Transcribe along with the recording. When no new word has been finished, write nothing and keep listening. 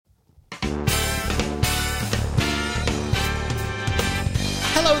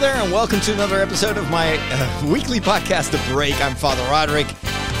Hello there, and welcome to another episode of my weekly podcast, The Break. I'm Father Roderick,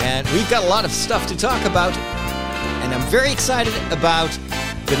 and we've got a lot of stuff to talk about, and I'm very excited about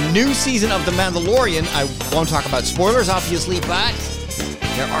the new season of The Mandalorian. I won't talk about spoilers, obviously, but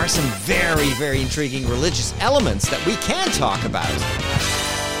there are some very, very intriguing religious elements that we can talk about.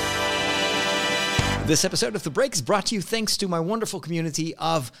 This episode of The Break is brought to you thanks to my wonderful community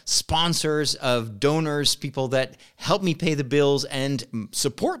of sponsors, of donors, people that help me pay the bills and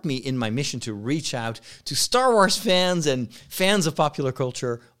support me in my mission to reach out to Star Wars fans and fans of popular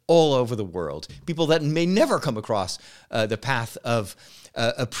culture all over the world. People that may never come across the path of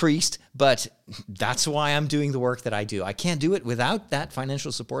a priest, but that's why I'm doing the work that I do. I can't do it without that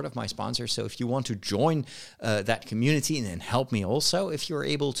financial support of my sponsors. So if you want to join that community and then help me also, if you're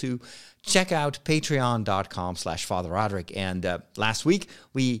able to, check out patreon.com/Father Roderick. And last week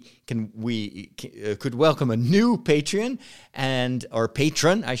we could welcome a new patron, or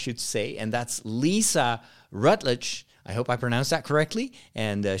patron, I should say, and that's Lisa Rutledge. I hope I pronounced that correctly.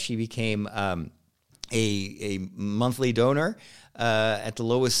 And she became a monthly donor at the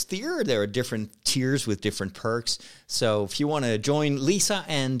lowest tier. There are different tiers with different perks. So if you want to join Lisa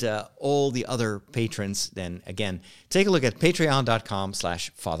and all the other patrons, then again, take a look at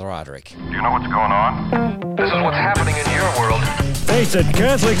patreon.com/Father Roderick. Do you know what's going on? This is what's happening in your world. Face it,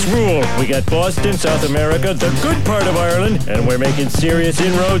 Catholics rule. We got Boston, South America, the good part of Ireland, and we're making serious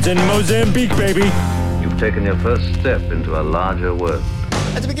inroads in Mozambique, baby. You've taken your first step into a larger world.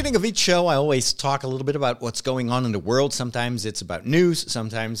 At the beginning of each show, I always talk a little bit about what's going on in the world. Sometimes it's about news.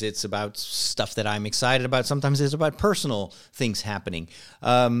 Sometimes it's about stuff that I'm excited about. Sometimes it's about personal things happening.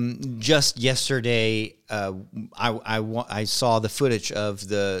 Just yesterday, I saw the footage of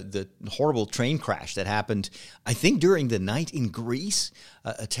the horrible train crash that happened, I think, during the night in Greece.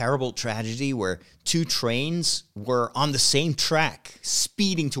 A terrible tragedy where two trains were on the same track,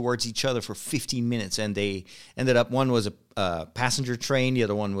 speeding towards each other for 15 minutes. And they ended up, one was a passenger train, the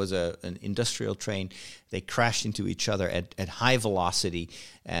other one was an industrial train. They crashed into each other at high velocity,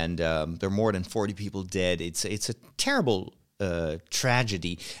 and there are more than 40 people dead. It's a terrible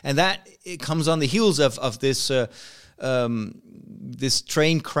tragedy, and that it comes on the heels of this this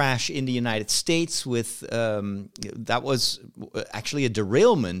train crash in the United States with that was actually a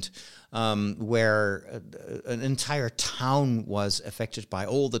derailment where an entire town was affected by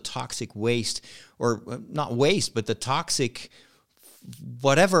all the toxic waste, or not waste, but the toxic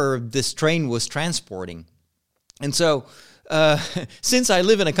whatever this train was transporting. And so since I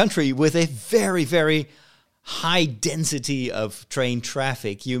live in a country with a very, very high density of train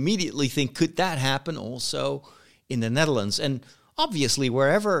traffic, you immediately think, could that happen also in the Netherlands? And obviously,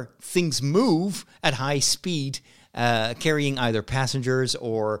 wherever things move at high speed, carrying either passengers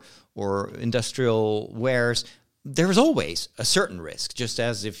or industrial wares, there is always a certain risk. Just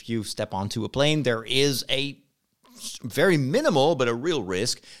as if you step onto a plane, there is a very minimal but a real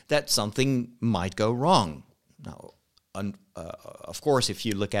risk that something might go wrong. Now, of course, if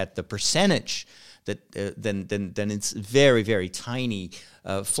you look at the percentage, then it's very, very tiny.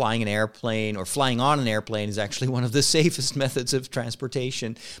 Flying an airplane or flying on an airplane is actually one of the safest methods of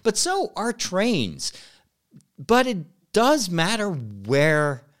transportation. But so are trains. But it does matter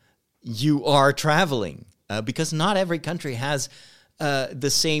where you are traveling, because not every country has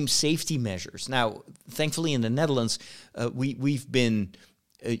the same safety measures. Now, thankfully, in the Netherlands, we've been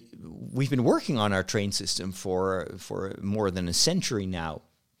working on our train system for more than a century now.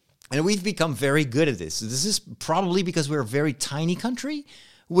 And we've become very good at this. This is probably because we're a very tiny country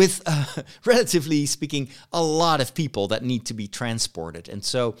with, relatively speaking, a lot of people that need to be transported. And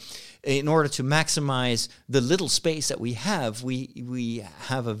so in order to maximize the little space that we have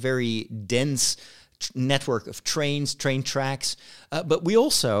have a very dense network of trains, train tracks, but we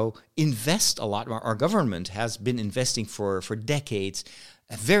also invest a lot. Our government has been investing for decades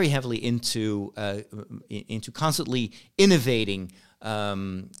very heavily into constantly innovating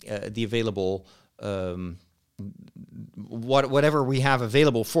the available whatever we have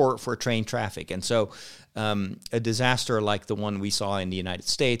available for train traffic. And so a disaster like the one we saw in the United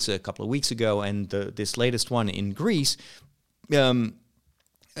States a couple of weeks ago, and this latest one in Greece,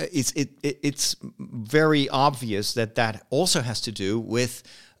 it's very obvious that also has to do with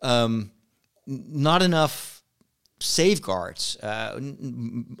not enough safeguards.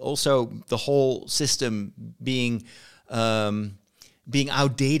 Also, the whole system being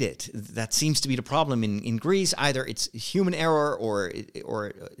outdated. That seems to be the problem in Greece. Either it's human error or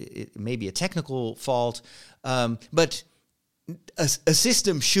it may be a technical fault. But a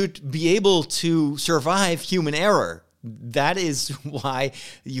system should be able to survive human error. that is why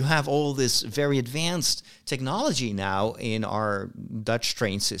you have all this very advanced technology now in our Dutch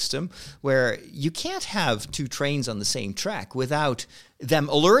train system, where you can't have two trains on the same track without them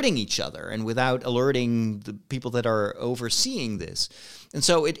alerting each other and without alerting the people that are overseeing this. And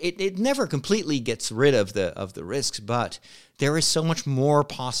so it never completely gets rid of the risks, but there is so much more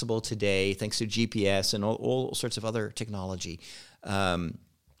possible today thanks to GPS and all sorts of other technology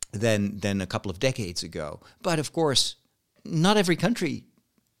than a couple of decades ago. But of course, not every country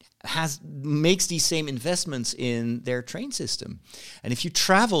makes these same investments in their train system. And if you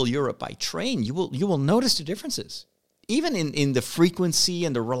travel Europe by train, you will notice the differences, even in the frequency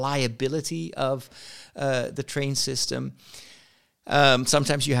and the reliability of the train system.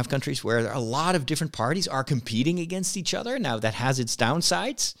 Sometimes you have countries where a lot of different parties are competing against each other. Now, that has its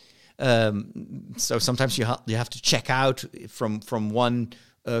downsides. So sometimes you have to check out from one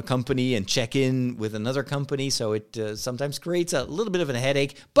company and check in with another company. So it sometimes creates a little bit of a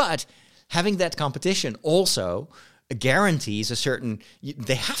headache. But having that competition also guarantees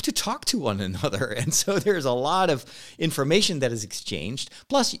they have to talk to one another. And so there's a lot of information that is exchanged.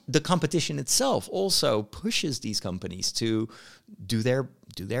 Plus, the competition itself also pushes these companies to do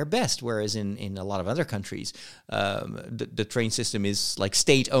their best. Whereas in a lot of other countries, the train system is like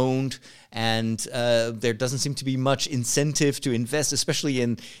state-owned, and there doesn't seem to be much incentive to invest, especially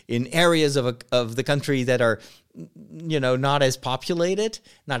in areas of the country that are not as populated,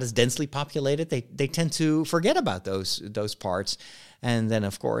 not as densely populated. They tend to forget about those parts. And then,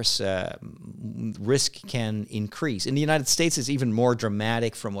 of course, risk can increase. In the United States, it's even more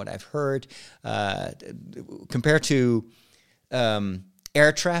dramatic from what I've heard. Compared to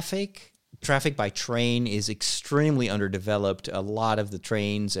air traffic by train is extremely underdeveloped. A lot of the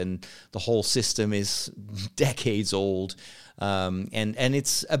trains and the whole system is decades old. And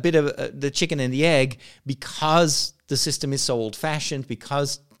it's a bit of the chicken and the egg, because the system is so old-fashioned,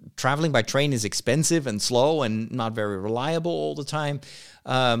 because traveling by train is expensive and slow and not very reliable all the time.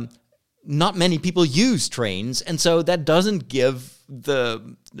 Not many people use trains, and so that doesn't give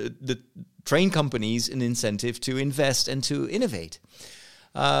the train companies an incentive to invest and to innovate.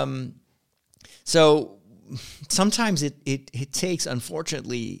 So sometimes it takes,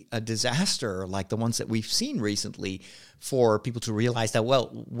 unfortunately, a disaster like the ones that we've seen recently for people to realize that,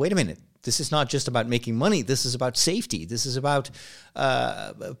 well, wait a minute, this is not just about making money. This is about safety. This is about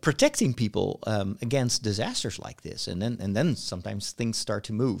protecting people against disasters like this. And then sometimes things start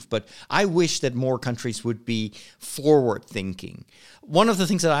to move. But I wish that more countries would be forward-thinking. One of the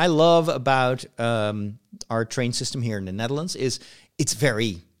things that I love about our train system here in the Netherlands is it's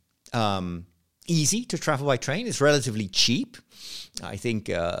very easy to travel by train. It's relatively cheap. I think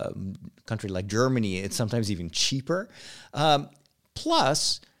a country like Germany, it's sometimes even cheaper.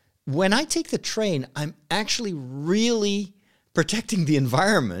 Plus, when I take the train, I'm actually really protecting the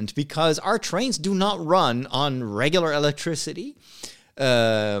environment, because our trains do not run on regular electricity,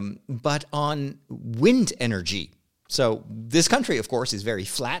 but on wind energy. So this country, of course, is very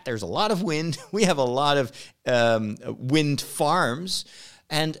flat. There's a lot of wind. We have a lot of wind farms.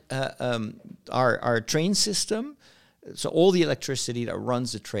 And our train system, so all the electricity that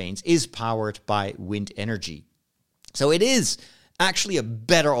runs the trains is powered by wind energy. So it is actually a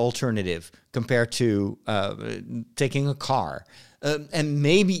better alternative compared to taking a car, and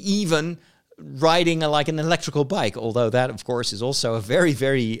maybe even riding like an electrical bike, although that, of course, is also a very,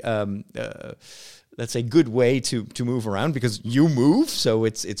 very let's say, good way to move around, because you move, so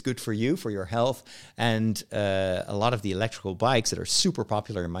it's good for you, for your health. And a lot of the electrical bikes that are super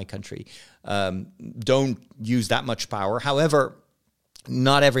popular in my country don't use that much power. However,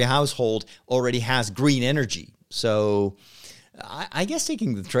 not every household already has green energy. So I guess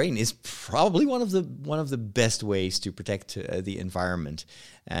taking the train is probably one of the best ways to protect the environment.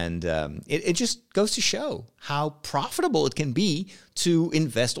 And it just goes to show how profitable it can be to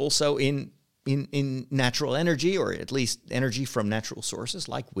invest also in natural energy, or at least energy from natural sources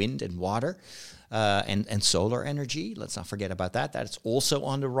like wind and water, and solar energy. Let's not forget about that. That's also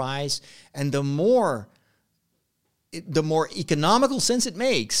on the rise. And the more economical sense it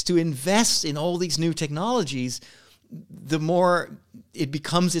makes to invest in all these new technologies, the more it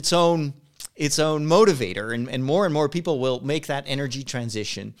becomes its own motivator, and more people will make that energy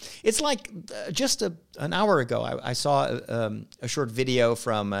transition. It's like just an hour ago, I saw a short video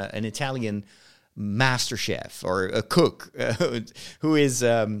from an Italian master chef or a cook who is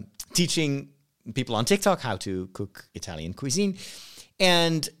teaching people on TikTok how to cook Italian cuisine.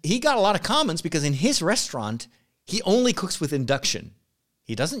 And he got a lot of comments because in his restaurant, he only cooks with induction.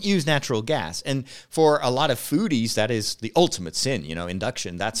 He doesn't use natural gas. And for a lot of foodies, that is the ultimate sin.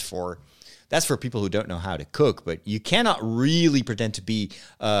 Induction, that's for that's for people who don't know how to cook. But you cannot really pretend to be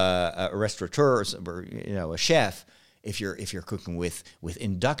a restaurateur or a chef if you're cooking with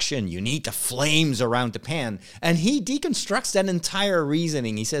induction. You need the flames around the pan. And he deconstructs that entire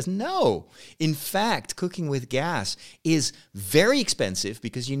reasoning. He says, no, in fact, cooking with gas is very expensive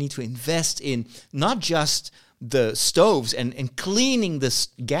because you need to invest in not just the stoves, and cleaning the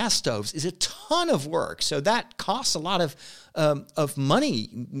gas stoves is a ton of work. So that costs a lot of money.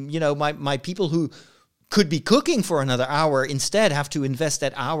 My people who could be cooking for another hour instead have to invest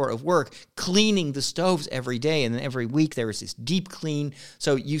that hour of work cleaning the stoves every day, and then every week there is this deep clean.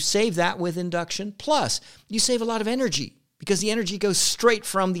 So you save that with induction, plus you save a lot of energy because the energy goes straight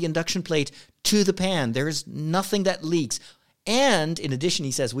from the induction plate to the pan. There's nothing that leaks. And in addition,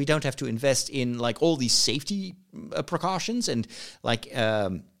 he says we don't have to invest in like all these safety precautions and like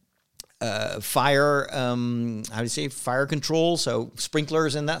fire control, so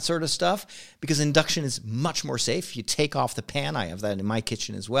sprinklers and that sort of stuff, because induction is much more safe. You take off the pan. I have that in my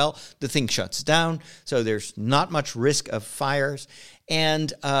kitchen as well. The thing shuts down, so there's not much risk of fires.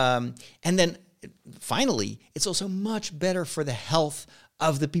 And then finally, it's also much better for the health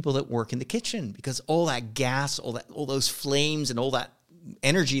of the people that work in the kitchen, because all that gas, all those flames and all that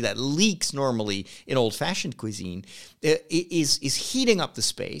energy that leaks normally in old-fashioned cuisine is heating up the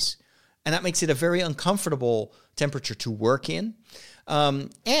space, and that makes it a very uncomfortable temperature to work in.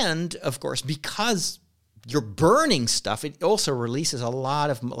 And of course, because you're burning stuff, it also releases a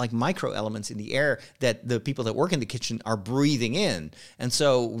lot of like micro elements in the air that the people that work in the kitchen are breathing in. And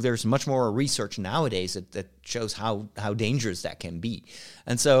so there's much more research nowadays that shows how dangerous that can be.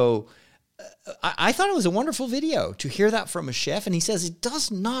 And so I thought it was a wonderful video to hear that from a chef. And he says it does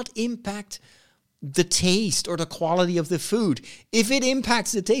not impact the taste or the quality of the food. If it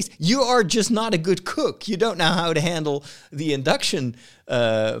impacts the taste, you are just not a good cook. You don't know how to handle the induction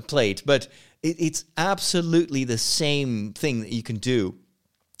plate. But it's absolutely the same thing that you can do,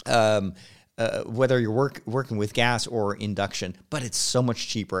 whether you're working with gas or induction, but it's so much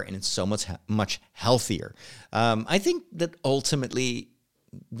cheaper and it's so much healthier. I think that ultimately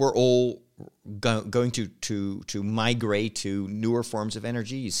we're all going to migrate to newer forms of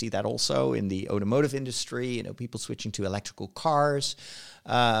energy. You see that also in the automotive industry, people switching to electrical cars.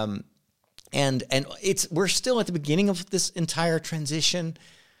 And we're still at the beginning of this entire transition.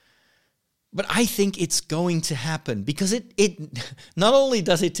 But I think it's going to happen because it not only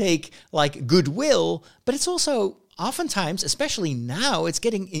does it take like goodwill, but it's also oftentimes, especially now, it's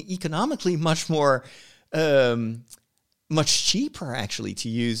getting economically much more, much cheaper actually to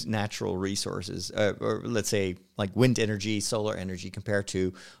use natural resources, or let's say like wind energy, solar energy compared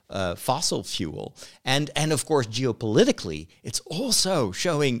to fossil fuel. And of course, geopolitically, it's also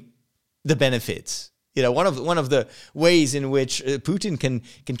showing the benefits. One of the ways in which Putin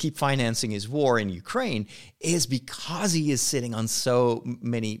can keep financing his war in Ukraine is because he is sitting on so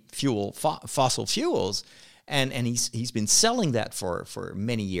many fossil fuels, and he's been selling that for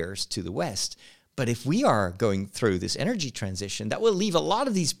many years to the West. But if we are going through this energy transition, that will leave a lot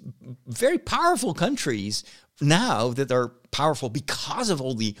of these very powerful countries now that are powerful because of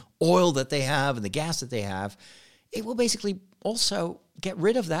all the oil that they have and the gas that they have. It will basically also get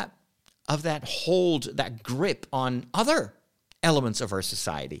rid of that hold, that grip on other elements of our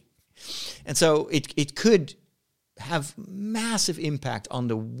society. And so it could have massive impact on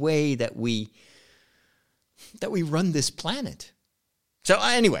the way that we run this planet. So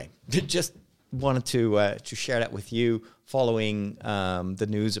anyway, just wanted to share that with you following the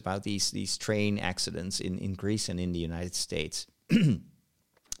news about these train accidents in Greece and in the United States.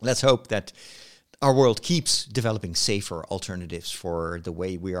 Let's hope that our world keeps developing safer alternatives for the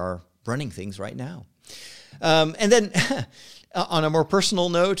way we are running things right now. And then on a more personal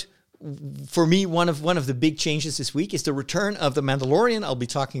note, for me, one of the big changes this week is the return of The Mandalorian. I'll be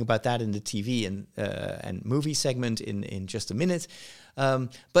talking about that in the TV and movie segment in just a minute.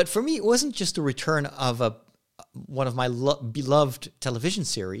 But for me, it wasn't just a return of one of my beloved television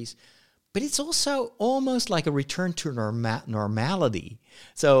series, but it's also almost like a return to normality.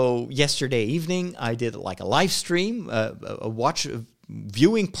 So yesterday evening, I did like a live stream, a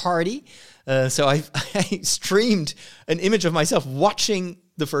viewing party. So I streamed an image of myself watching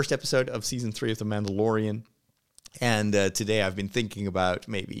the first episode of season 3 of The Mandalorian. And today I've been thinking about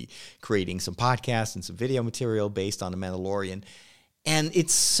maybe creating some podcasts and some video material based on The Mandalorian. And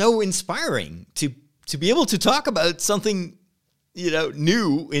it's so inspiring to be able to talk about something,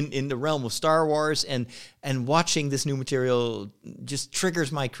 new in the realm of Star Wars, and watching this new material just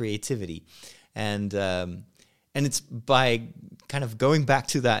triggers my creativity. And it's by kind of going back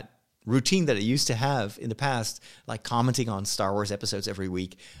to that routine that I used to have in the past, like commenting on Star Wars episodes every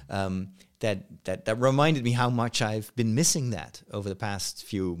week, that reminded me how much I've been missing that over the past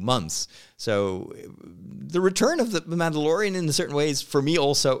few months. So the return of the Mandalorian in certain ways, for me,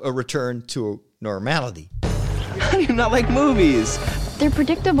 also a return to normality. How do you not like movies? They're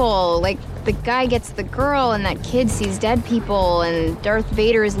predictable. Like, the guy gets the girl and that kid sees dead people and Darth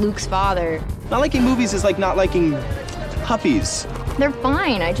Vader is Luke's father. Not liking movies is like not liking puppies. They're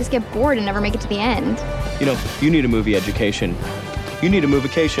fine. I just get bored and never make it to the end. You know, you need a movie education. You need a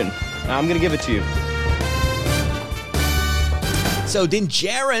movication. I'm gonna give it to you. So Din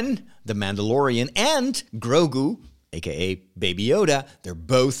Djarin, the Mandalorian, and Grogu, aka Baby Yoda, they're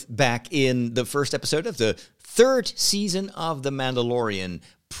both back in the first episode of the third season of The Mandalorian.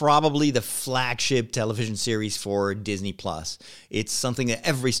 Probably the flagship television series for Disney+. It's something that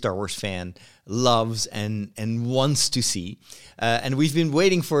every Star Wars fan loves and wants to see. And we've been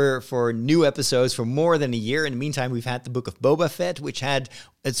waiting for new episodes for more than a year. In the meantime, we've had the Book of Boba Fett, which had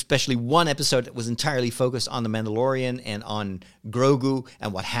especially one episode that was entirely focused on the Mandalorian and on Grogu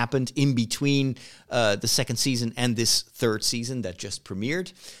and what happened in between the second season and this third season that just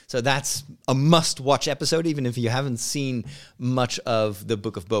premiered. So that's a must-watch episode, even if you haven't seen much of the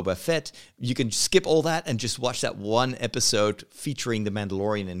Book of Boba Fett. You can skip all that and just watch that one episode featuring the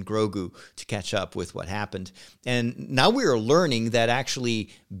Mandalorian and Grogu to catch up with what happened. And now we are learning that actually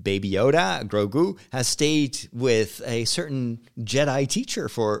Baby Yoda, Grogu, has stayed with a certain Jedi teacher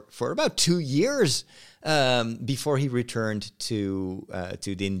for about 2 years before he returned to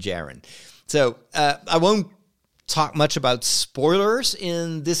Din Djarin. So I won't talk much about spoilers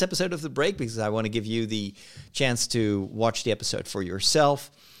in this episode of The Break because I want to give you the chance to watch the episode for yourself.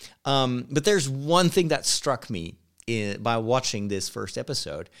 But there's one thing that struck me by watching this first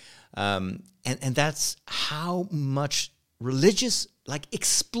episode, and that's how much religious, like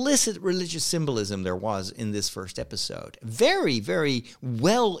explicit religious symbolism there was in this first episode. Very, very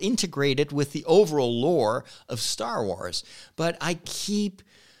well integrated with the overall lore of Star Wars. But I keep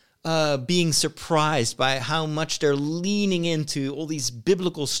being surprised by how much they're leaning into all these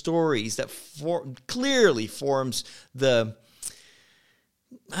biblical stories that clearly forms the...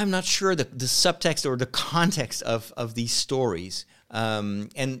 I'm not sure the subtext or the context of these stories.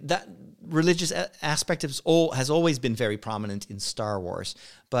 And that religious aspect has always been very prominent in Star Wars.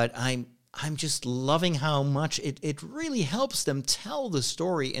 But I'm just loving how much it really helps them tell the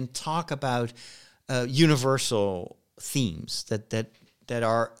story and talk about universal themes that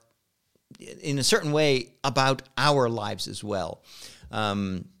are in a certain way about our lives as well.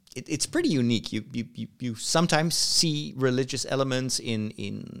 It's pretty unique. You sometimes see religious elements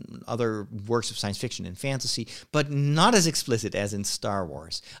in other works of science fiction and fantasy, but not as explicit as in Star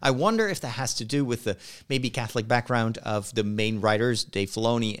Wars. I wonder if that has to do with the maybe Catholic background of the main writers, Dave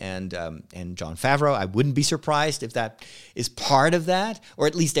Filoni and Jon Favreau. I wouldn't be surprised if that is part of that, or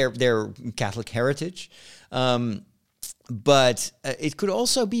at least their Catholic heritage. But it could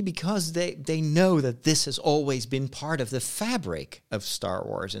also be because they know that this has always been part of the fabric of Star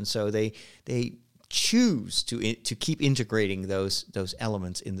Wars, and so they choose to keep integrating those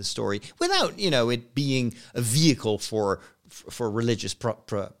elements in the story without it being a vehicle for religious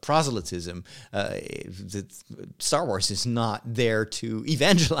proselytism. Star Wars is not there to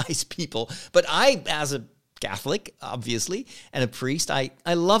evangelize people, but I, as a Catholic, obviously, and a priest, I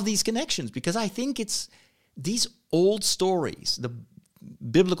love these connections because I think it's these old stories, the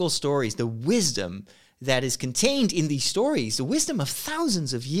biblical stories, the wisdom that is contained in these stories, the wisdom of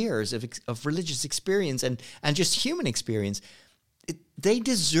thousands of years of religious experience and just human experience, they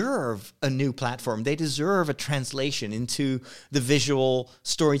deserve a new platform. They deserve a translation into the visual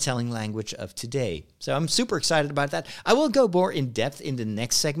storytelling language of today. So I'm super excited about that. I will go more in depth in the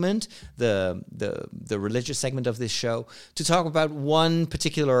next segment, the religious segment of this show, to talk about one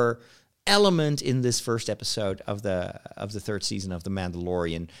particular element in this first episode of the third season of The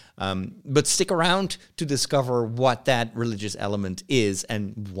Mandalorian. But stick around to discover what that religious element is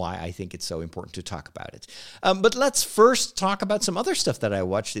and why I think it's so important to talk about it. But let's first talk about some other stuff that I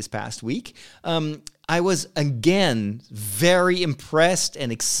watched this past week. I was, again, very impressed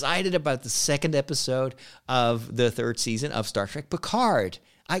and excited about the second episode of the third season of Star Trek Picard.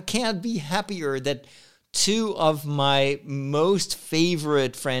 I can't be happier that two of my most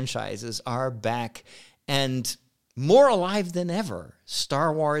favorite franchises are back and more alive than ever,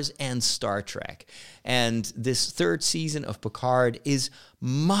 Star Wars and Star Trek. And this third season of Picard is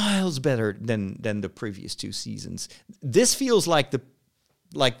miles better than the previous two seasons. This feels like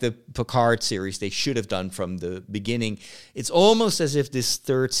like the Picard series they should have done from the beginning. It's almost as if this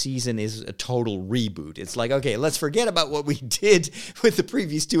third season is a total reboot. It's like, okay, let's forget about what we did with the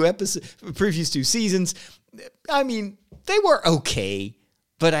previous two seasons. I mean, they were okay,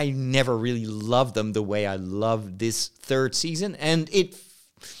 but I never really loved them the way I loved this third season, and it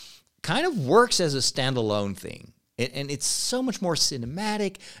kind of works as a standalone thing. And it's so much more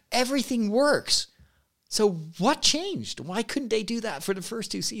cinematic. Everything works. So what changed? Why couldn't they do that for the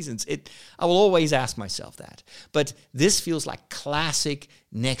first two seasons? I will always ask myself that. But this feels like classic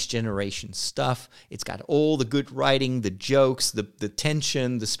Next Generation stuff. It's got all the good writing, the jokes, the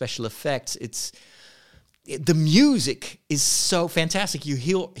tension, the special effects. The music is so fantastic. You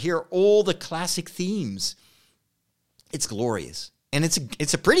hear all the classic themes. It's glorious. And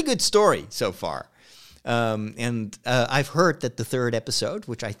it's a pretty good story so far. And I've heard that the third episode,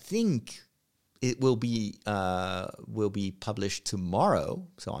 which I think it will be published tomorrow.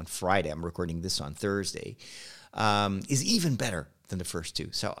 So on Friday, I'm recording this on Thursday, is even better than the first two.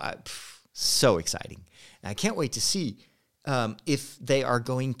 So so exciting. And I can't wait to see if they are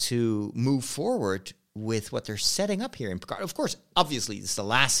going to move forward with what they're setting up here in Picard. Of course, obviously, it's the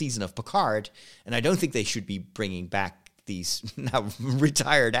last season of Picard, and I don't think they should be bringing back these now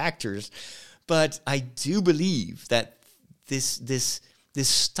retired actors. But I do believe that this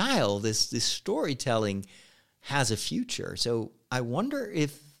style, this storytelling has a future. So I wonder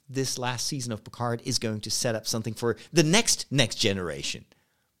if this last season of Picard is going to set up something for the next generation.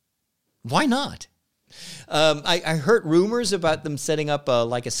 Why not? I heard rumors about them setting up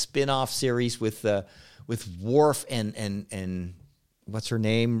like a spin-off series with Worf and what's her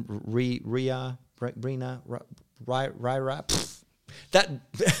name? Rina?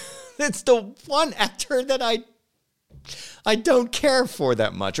 That's the one actor that I don't care for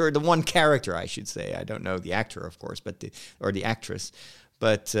that much, or the one character, I should say. I don't know the actor, of course, but the actress.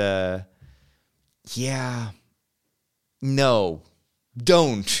 But yeah, no,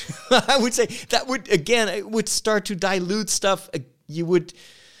 don't. I would say that would, again, it would start to dilute stuff. You would.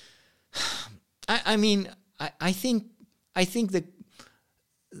 I mean, I think that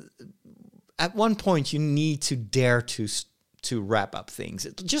at one point you need to dare to wrap up things.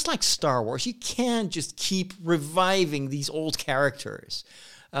 Just like Star Wars, you can't just keep reviving these old characters.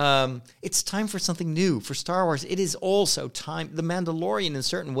 It's time for something new. For Star Wars, it is also time. The Mandalorian, in a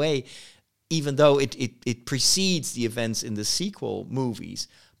certain way, even though it precedes the events in the sequel movies,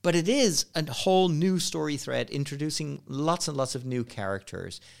 but it is a whole new story thread, introducing lots and lots of new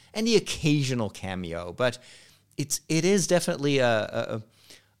characters and the occasional cameo. But it is definitely a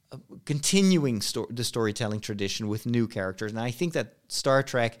continuing the storytelling tradition with new characters. And I think that Star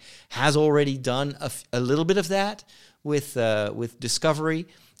Trek has already done a little bit of that with Discovery,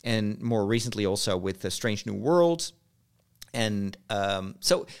 and more recently also with Strange New Worlds. And and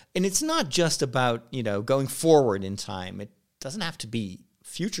it's not just about, going forward in time. It doesn't have to be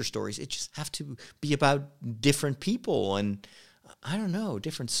future stories. It just have to be about different people and, I don't know,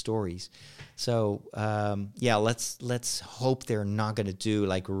 different stories. So, let's hope they're not going to do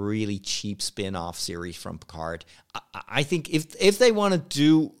like really cheap spin-off series from Picard. I think if they want to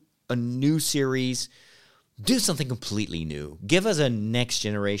do a new series, do something completely new. Give us a Next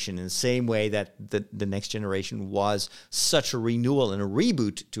Generation in the same way that the Next Generation was such a renewal and a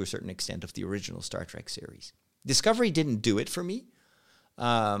reboot to a certain extent of the original Star Trek series. Discovery didn't do it for me.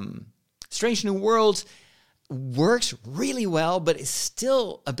 Strange New Worlds works really well, but is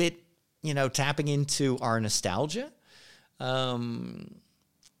still a bit, tapping into our nostalgia. Well,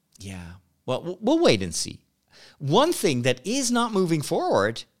 we'll wait and see. One thing that is not moving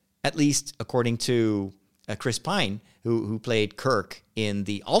forward, at least according to Chris Pine, who played Kirk in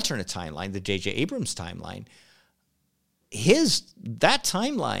the alternate timeline, the J.J. Abrams timeline, that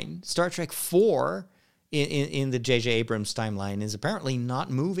timeline, Star Trek 4 in the J.J. Abrams timeline, is apparently not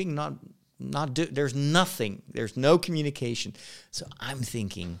moving, there's nothing. There's no communication. So I'm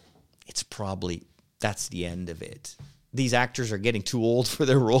thinking that's the end of it. These actors are getting too old for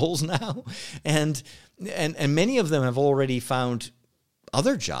their roles now. And many of them have already found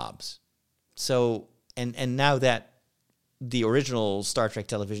other jobs. So, and now that the original Star Trek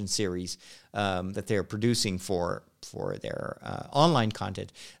television series that they're producing for their online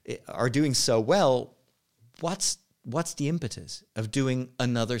content are doing so well, what's the impetus of doing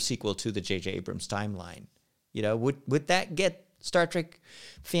another sequel to the J.J. Abrams timeline? Would that get Star Trek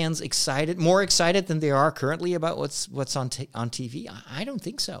fans more excited than they are currently about what's on TV? I don't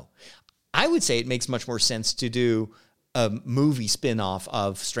think so. I would say it makes much more sense to do a movie spin-off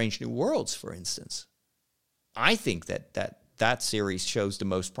of Strange New Worlds, for instance. I think that series shows the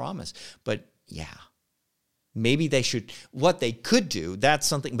most promise. But yeah, maybe they should, what they could do, that's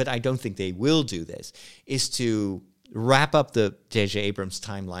something, but I don't think they will do this, is to wrap up the J.J. Abrams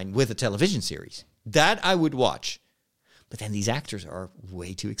timeline with a television series. That I would watch. But then these actors are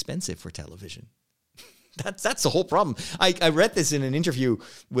way too expensive for television. That's the whole problem. I read this in an interview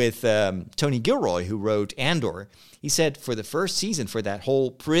with Tony Gilroy, who wrote Andor. He said for the first season, for that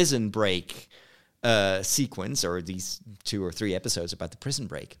whole prison break sequence, or these 2 or 3 episodes about the prison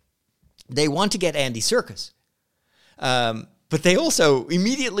break, they want to get Andy Serkis. But they also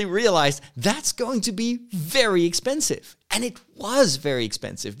immediately realized that's going to be very expensive. And it was very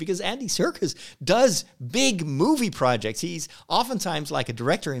expensive because Andy Serkis does big movie projects. He's oftentimes like a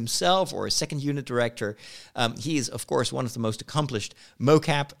director himself or a second unit director. He is, of course, one of the most accomplished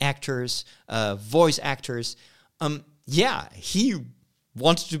mocap actors, voice actors. He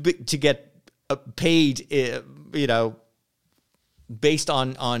wanted to get paid, based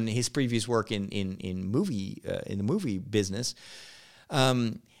on his previous work in the movie business,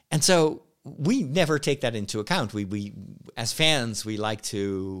 and so we never take that into account. We as fans, we like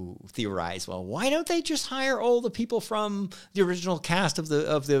to theorize. Well, why don't they just hire all the people from the original cast of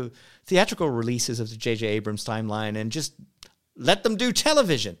the theatrical releases of the J.J. Abrams timeline and just let them do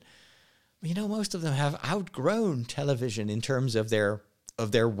television? Most of them have outgrown television in terms of their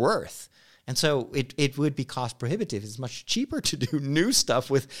worth. And so it would be cost prohibitive. It's much cheaper to do new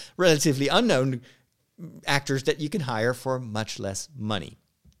stuff with relatively unknown actors that you can hire for much less money.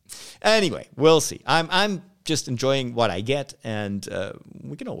 Anyway, we'll see. I'm just enjoying what I get, and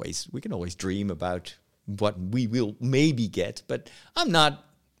we can always dream about what we will maybe get. But I'm not.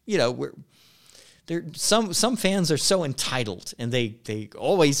 Some fans are so entitled, and they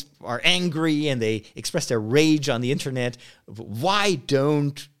always are angry, and they express their rage on the internet. Why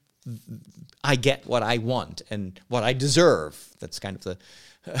don't I get what I want and what I deserve? That's kind of the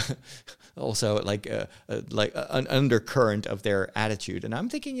also like an undercurrent of their attitude. And I'm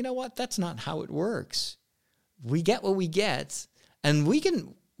thinking, you know what? That's not how it works. We get what we get, and we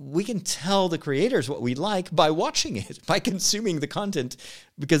can tell the creators what we like by watching it, by consuming the content,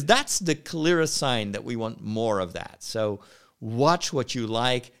 because that's the clearest sign that we want more of that. So watch what you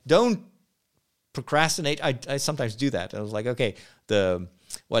like. Don't procrastinate. I sometimes do that. I was like, okay,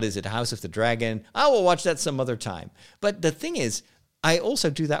 what is it, House of the Dragon? I will watch that some other time. But the thing is, I also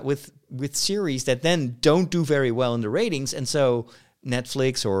do that with series that then don't do very well in the ratings. And so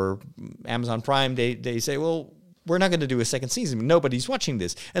Netflix or Amazon Prime, they say, well, we're not going to do a second season. Nobody's watching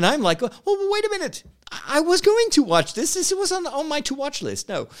this. And I'm like, well, wait a minute. I was going to watch this. This was on my to-watch list.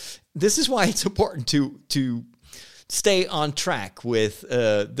 No, this is why it's important to stay on track with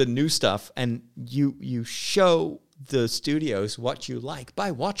the new stuff. And you show the studios what you like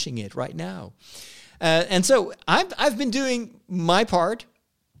by watching it right now. And so I've been doing my part.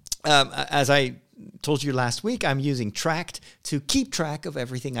 As I told you last week, I'm using Tracked to keep track of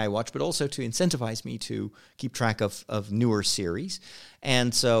everything I watch, but also to incentivize me to keep track of newer series.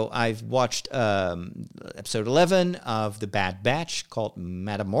 And so I've watched episode 11 of The Bad Batch, called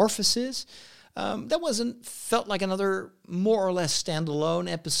Metamorphosis. That felt like another more or less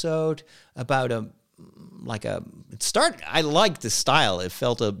standalone episode about I liked the style. It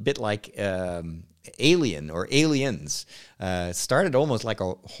felt a bit like Alien or Aliens. It started almost like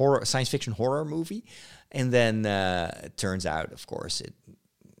a science fiction horror movie, and then it turns out, of course,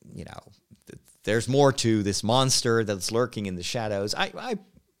 there's more to this monster that's lurking in the shadows. I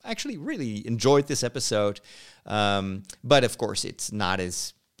actually really enjoyed this episode, but of course, it's not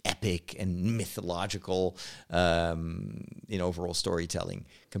as epic and mythological in overall storytelling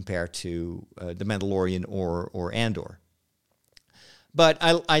compared to The Mandalorian or Andor. But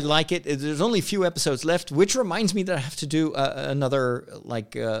I like it. There's only a few episodes left, which reminds me that I have to do another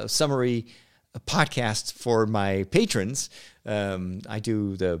summary podcast for my patrons. I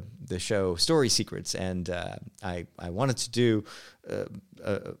do the show Story Secrets, and I wanted to do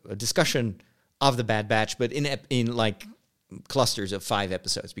a discussion of The Bad Batch, but in clusters of 5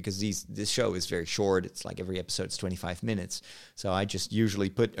 episodes, because this show is very short. It's like every episode's 25 minutes. So I just usually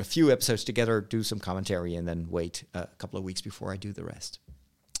put a few episodes together, do some commentary, and then wait a couple of weeks before I do the rest.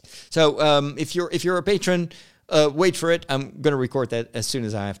 So if you're a patron, wait for it. I'm going to record that as soon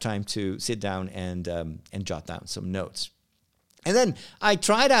as I have time to sit down and jot down some notes. And then I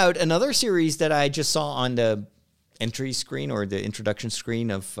tried out another series that I just saw on the entry screen or the introduction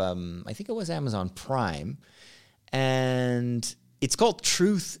screen of I think it was Amazon Prime. And it's called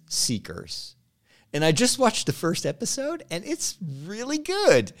Truth Seekers. And I just watched the first episode, and it's really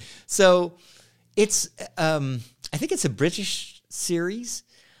good. So it's, I think it's a British series,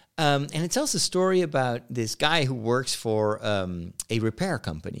 and it tells a story about this guy who works for a repair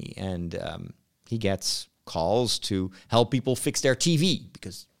company, and he gets calls to help people fix their TV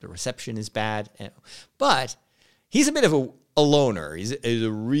because the reception is bad. But he's a bit of a loner. He's a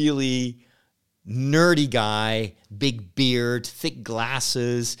really nerdy guy, big beard, thick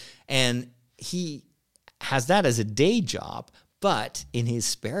glasses, and he has that as a day job. But in his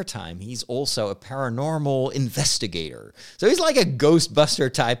spare time, he's also a paranormal investigator. So he's like a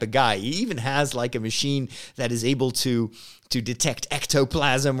Ghostbuster type of guy. He even has like a machine that is able to detect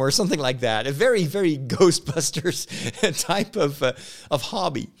ectoplasm or something like that. A very, very Ghostbusters type of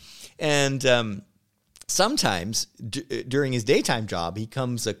hobby. And sometimes during his daytime job, he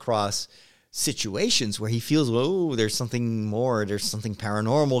comes across situations where he feels, oh, there's something more, there's something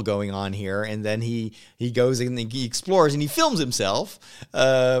paranormal going on here, and then he goes and he explores and he films himself.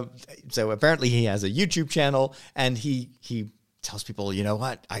 So apparently he has a YouTube channel, and he tells people, you know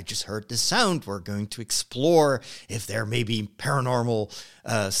what, I just heard this sound, we're going to explore if there may be paranormal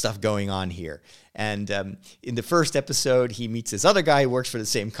stuff going on here. And in the first episode, he meets this other guy who works for the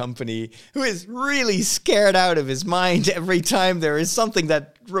same company who is really scared out of his mind every time there is something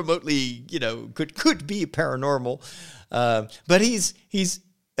that remotely, could be paranormal. But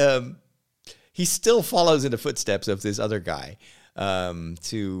he still follows in the footsteps of this other guy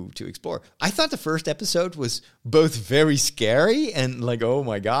to explore. I thought the first episode was both very scary and like, oh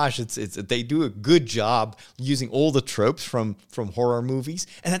my gosh, it's they do a good job using all the tropes from horror movies,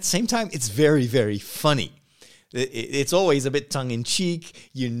 and at the same time it's very, very funny. It's always a bit tongue-in-cheek.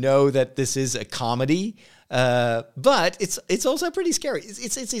 You know that this is a comedy, but it's also pretty scary.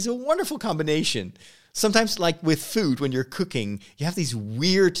 It's a wonderful combination. Sometimes, like with food, when you're cooking, you have these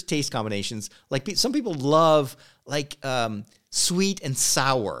weird taste combinations. Like some people love sweet and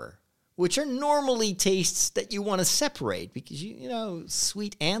sour, which are normally tastes that you want to separate because,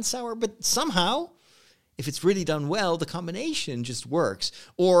 sweet and sour. But somehow, if it's really done well, the combination just works.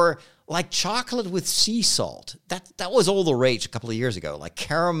 Or like chocolate with sea salt. That was all the rage a couple of years ago, like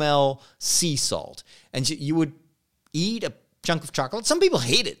caramel sea salt. And you would eat a chunk of chocolate. Some people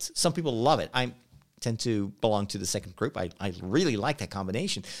hate it. Some people love it. I tend to belong to the second group. I really like that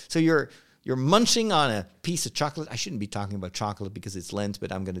combination. So you're munching on a piece of chocolate. I shouldn't be talking about chocolate because it's Lent,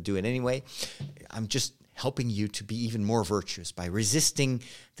 but I'm going to do it anyway. I'm just helping you to be even more virtuous by resisting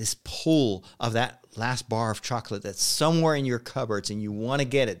this pull of that last bar of chocolate that's somewhere in your cupboards and you want to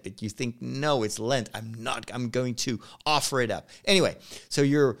get it, but you think, no, it's Lent. I'm going to offer it up. Anyway, so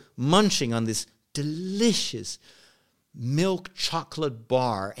you're munching on this delicious milk chocolate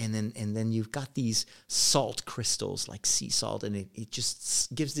bar, and then you've got these salt crystals like sea salt, and it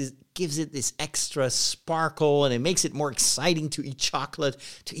just gives it this extra sparkle, and it makes it more exciting to eat chocolate,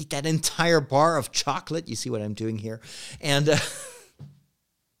 to eat that entire bar of chocolate. You see what I'm doing here? And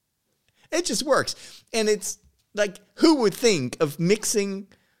it just works. And it's like, who would think of mixing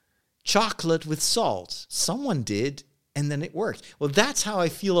chocolate with salt? Someone did. And then it worked. Well, that's how I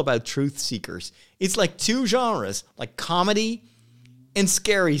feel about Truth Seekers. It's like two genres, like comedy and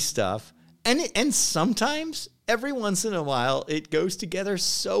scary stuff. And sometimes, every once in a while, it goes together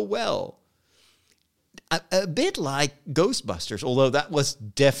so well. A bit like Ghostbusters, although that was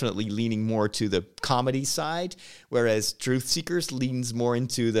definitely leaning more to the comedy side, whereas Truth Seekers leans more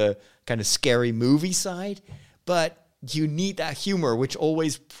into the kind of scary movie side. But you need that humor, which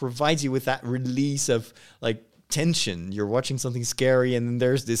always provides you with that release of like tension. You're watching something scary, and then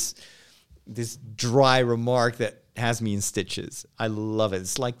there's this dry remark that has me in stitches. I love it.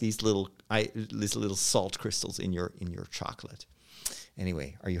 It's like these little salt crystals in your chocolate.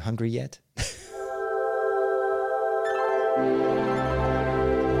 Anyway, are you hungry yet?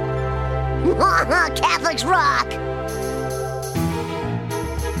 Catholics rock!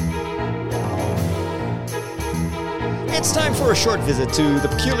 It's time for a short visit to the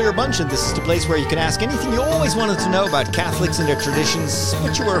Peculiar Bunch, and this is the place where you can ask anything you always wanted to know about Catholics and their traditions,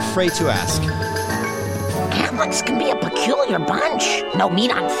 but you were afraid to ask. Catholics can be a peculiar bunch. No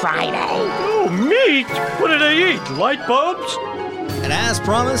meat on Friday. Oh, meat? What do they eat? Light bulbs? And as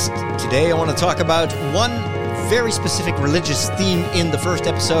promised, today I want to talk about one very specific religious theme in the first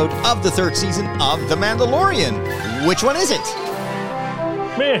episode of the third season of The Mandalorian. Which one is it?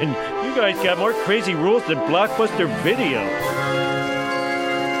 Man, you guys got more crazy rules than Blockbuster Video.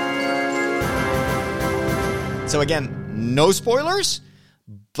 So again, no spoilers,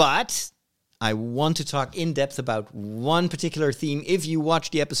 but I want to talk in depth about one particular theme. If you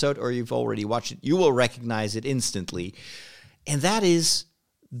watched the episode or you've already watched it, you will recognize it instantly. And that is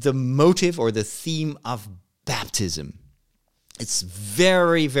the motive or the theme of baptism. It's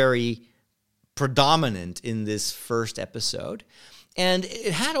very, very predominant in this first episode. And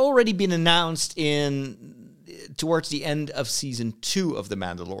it had already been announced in towards the end of season 2 of The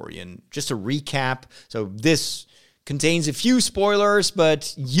Mandalorian. Just a recap. So this contains a few spoilers,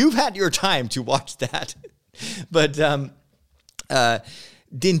 but you've had your time to watch that. But Din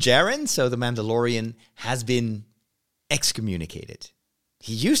Djarin, so the Mandalorian, has been excommunicated.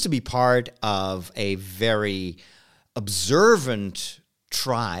 He used to be part of a very observant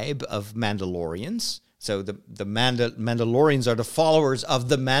tribe of Mandalorians. So the Mandalorians are the followers of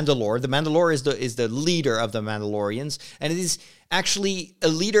the Mandalore. The Mandalore is the leader of the Mandalorians, and it is actually a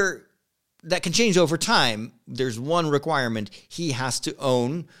leader that can change over time. There's one requirement: he has to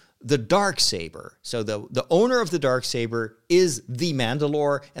own the Darksaber. So the owner of the Darksaber is the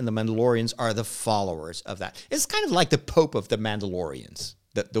Mandalore, and the Mandalorians are the followers of that. It's kind of like the Pope of the Mandalorians,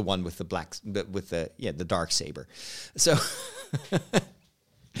 the one with the the Darksaber. So,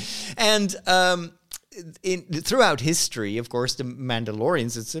 and throughout history, of course, the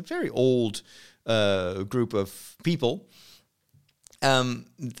Mandalorians, it's a very old group of people.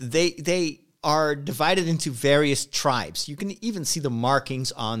 They are divided into various tribes. You can even see the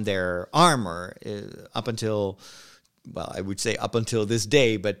markings on their armor up until this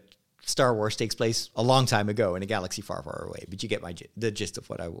day, but Star Wars takes place a long time ago in a galaxy far, far away. But you get the gist of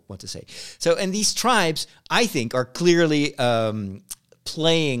what I want to say. So, and these tribes, I think, are clearly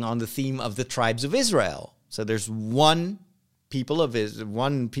playing on the theme of the tribes of Israel. So there's one people,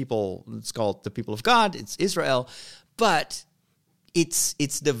 it's called the people of God, it's Israel, but it's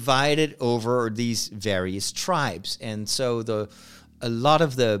divided over these various tribes. And so a lot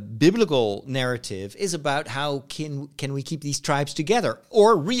of the biblical narrative is about how can we keep these tribes together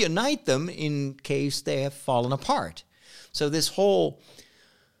or reunite them in case they have fallen apart. So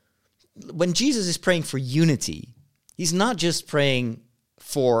when Jesus is praying for unity, he's not just praying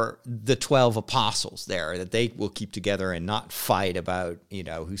for the 12 apostles there, that they will keep together and not fight about,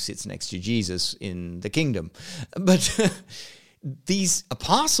 who sits next to Jesus in the kingdom. But these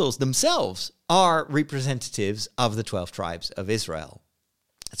apostles themselves are representatives of the 12 tribes of Israel.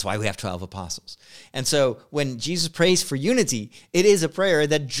 That's why we have 12 apostles. And so when Jesus prays for unity, it is a prayer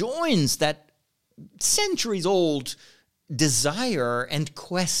that joins that centuries-old desire and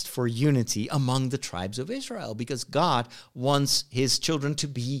quest for unity among the tribes of Israel, because God wants his children to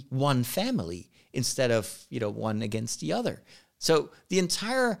be one family instead of, one against the other. So the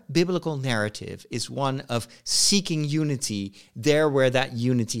entire biblical narrative is one of seeking unity there where that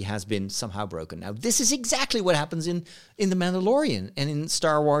unity has been somehow broken. Now, this is exactly what happens in The Mandalorian and in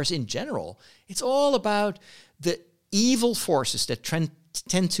Star Wars in general. It's all about the evil forces that tend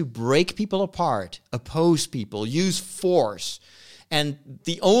to break people apart, oppose people, use force. And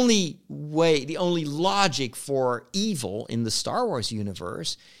the only logic for evil in the Star Wars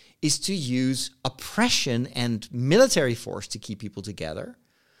universe is to use oppression and military force to keep people together.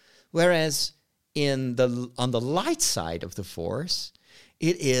 Whereas on the light side of the force,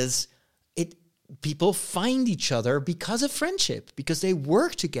 people find each other because of friendship, because they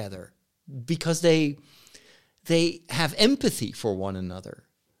work together, because they have empathy for one another.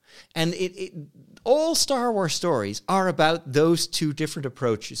 And all Star Wars stories are about those two different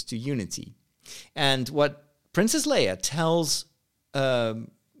approaches to unity. And what Princess Leia tells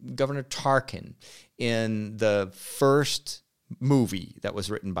Governor Tarkin in the first movie that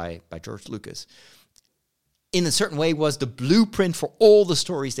was written by George Lucas, in a certain way, was the blueprint for all the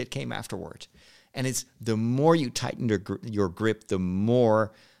stories that came afterward. And it's the more you tighten your grip, the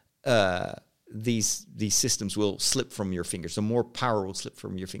more these systems will slip from your fingers. The more power will slip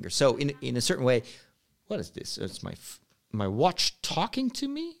from your fingers. So in a certain way, what is this? It's my watch talking to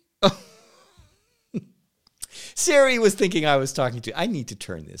me? Siri was thinking I was talking to. I need to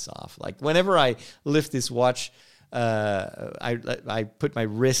turn this off. Like whenever I lift this watch, I put my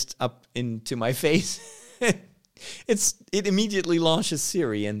wrist up into my face. It immediately launches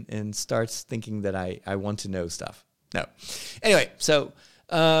Siri and starts thinking that I want to know stuff. No. Anyway, so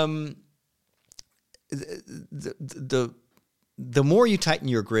the more you tighten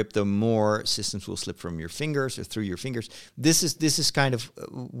your grip, the more systems will slip from your fingers or through your fingers. This is kind of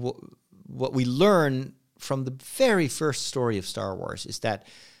what we learn from the very first story of Star Wars, is that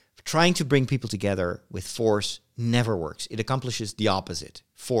trying to bring people together with force never works. It accomplishes the opposite.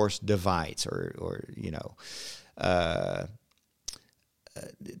 Force divides, or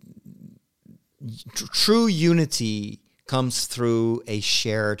true unity comes through a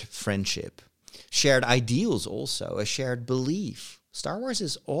shared friendship, shared ideals also, a shared belief. Star Wars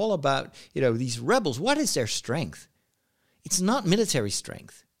is all about, these rebels. What is their strength? It's not military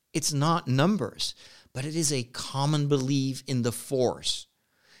strength. It's not numbers, but it is a common belief in the Force.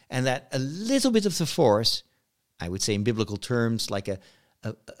 And that a little bit of the Force, I would say in biblical terms, like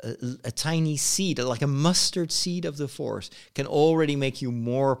a tiny seed, like a mustard seed of the Force, can already make you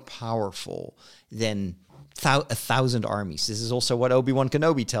more powerful than 1,000 armies. This is also what Obi-Wan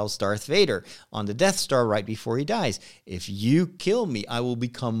Kenobi tells Darth Vader on the Death Star right before he dies. If you kill me, I will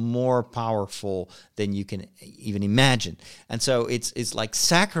become more powerful than you can even imagine. And so it's like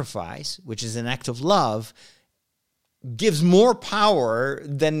sacrifice, which is an act of love, gives more power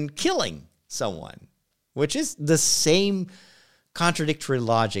than killing someone, which is the same contradictory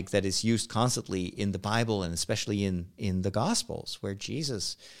logic that is used constantly in the Bible and especially in the Gospels, where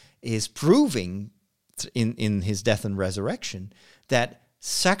Jesus is proving in his death and resurrection that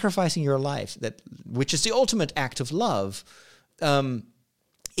sacrificing your life, which is the ultimate act of love,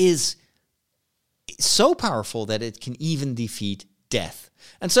 is so powerful that it can even defeat death.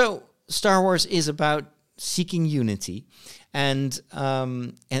 And so Star Wars is about seeking unity, and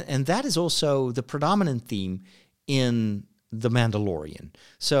that is also the predominant theme in The Mandalorian.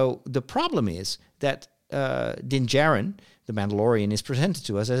 So the problem is that Din Djarin, the Mandalorian, is presented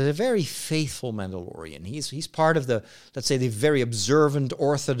to us as a very faithful Mandalorian. He's part of the, let's say, the very observant,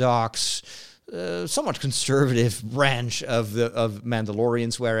 orthodox, somewhat conservative branch of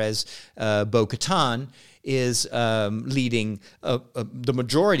Mandalorians, whereas Bo-Katan is leading the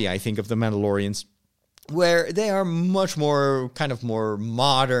majority, I think, of the Mandalorians, where they are much more more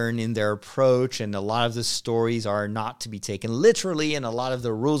modern in their approach, and a lot of the stories are not to be taken literally, and a lot of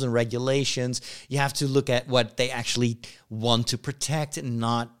the rules and regulations, you have to look at what they actually want to protect and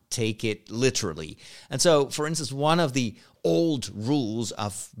not take it literally. And so, for instance, one of the old rules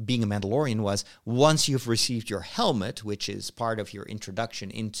of being a Mandalorian was, once you've received your helmet, which is part of your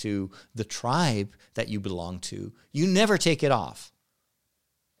introduction into the tribe that you belong to, you never take it off.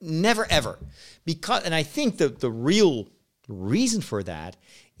 Never, ever. And I think the real reason for that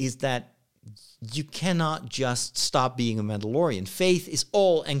is that you cannot just stop being a Mandalorian. Faith is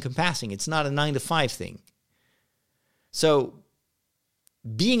all-encompassing. It's not a 9-to-5 thing. So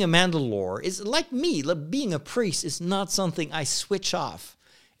being a Mandalore is like me. Being a priest is not something I switch off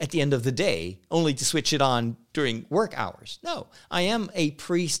at the end of the day, only to switch it on during work hours. No, I am a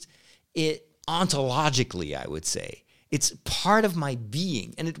priest ontologically, I would say. It's part of my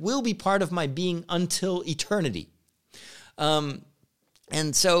being, and it will be part of my being until eternity. And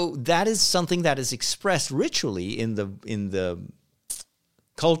so that is something that is expressed ritually in the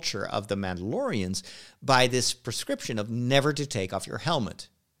culture of the Mandalorians by this prescription of never to take off your helmet,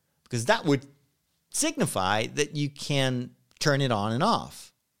 because that would signify that you can turn it on and off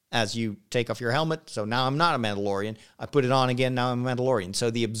as you take off your helmet. So now I'm not a Mandalorian. I put it on again. Now I'm a Mandalorian. So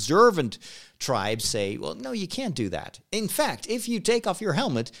the observant tribes say, well, no, you can't do that. In fact, if you take off your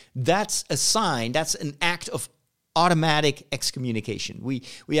helmet, that's a sign, that's an act of automatic excommunication.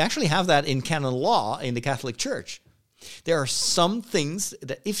 We actually have that in canon law in the Catholic Church. There are some things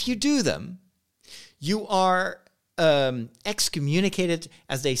that if you do them, you are excommunicated,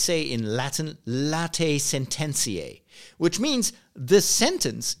 as they say in Latin, latae sententiae, which means the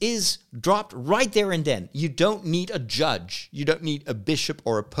sentence is dropped right there and then. You don't need a judge. You don't need a bishop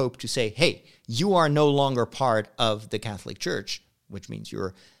or a pope to say, hey, you are no longer part of the Catholic Church, which means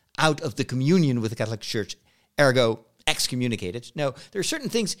you're out of the communion with the Catholic Church, ergo excommunicated. No, there are certain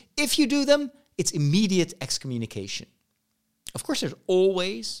things, if you do them, it's immediate excommunication. Of course, there's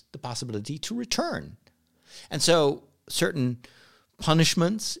always the possibility to return. And so certain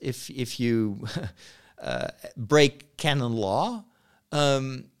punishments, if you break canon law,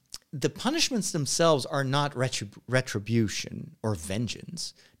 the punishments themselves are not retribution or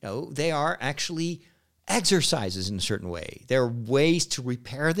vengeance. No, they are actually exercises in a certain way. They're ways to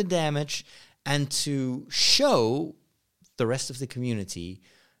repair the damage and to show the rest of the community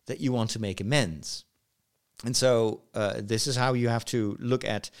that you want to make amends. And so this is how you have to look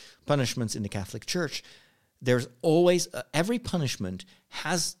at punishments in the Catholic Church. There's always, every punishment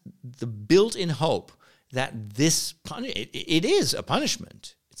has the built-in hope that it is a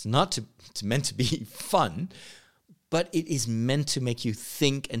punishment. It's not it's meant to be fun, but it is meant to make you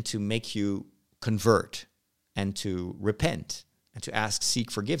think and to make you convert and to repent and to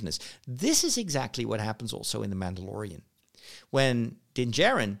seek forgiveness. This is exactly what happens also in The Mandalorian. When Din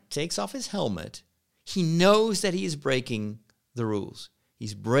Djarin takes off his helmet, he knows that he is breaking the rules.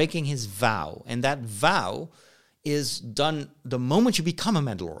 He's breaking his vow, and that vow is done the moment you become a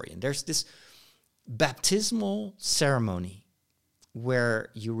Mandalorian. There's this baptismal ceremony where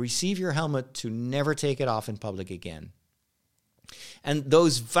you receive your helmet to never take it off in public again. And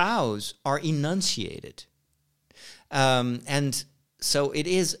those vows are enunciated. And so it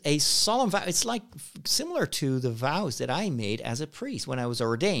is a solemn vow. It's like similar to the vows that I made as a priest when I was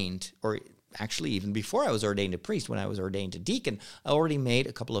ordained, or actually even before I was ordained a priest, when I was ordained a deacon, I already made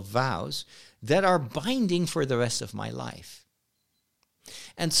a couple of vows that are binding for the rest of my life.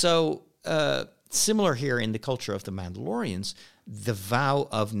 And so, similar here in the culture of the Mandalorians, the vow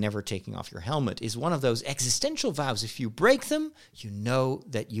of never taking off your helmet is one of those existential vows. If you break them, you know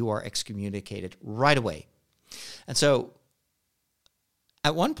that you are excommunicated right away. And so,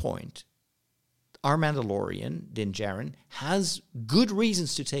 at one point, our Mandalorian, Din Djarin, has good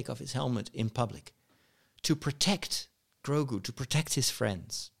reasons to take off his helmet in public, to protect Grogu, to protect his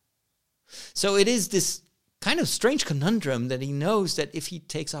friends. So it is this kind of strange conundrum that he knows that if he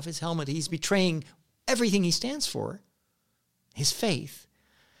takes off his helmet, he's betraying everything he stands for, his faith.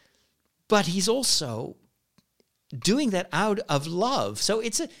 But he's also doing that out of love. So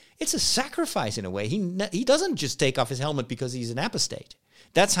it's a sacrifice in a way. He doesn't just take off his helmet because he's an apostate.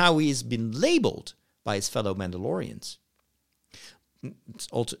 That's how he's been labeled by his fellow Mandalorians. It's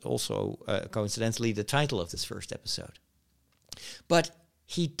also coincidentally, the title of this first episode. But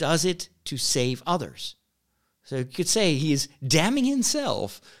he does it to save others. So you could say he is damning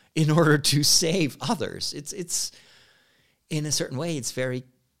himself in order to save others. It's in a certain way, it's very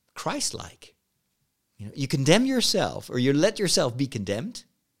Christ-like. You condemn yourself, or you let yourself be condemned,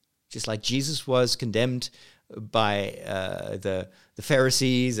 just like Jesus was condemned by the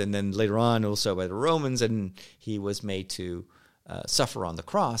Pharisees, and then later on also by the Romans, and he was made to suffer on the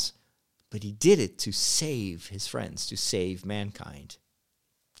cross. But he did it to save his friends, to save mankind.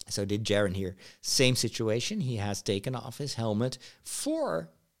 So did Djarin here. Same situation. He has taken off his helmet for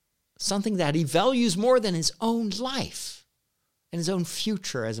something that he values more than his own life and his own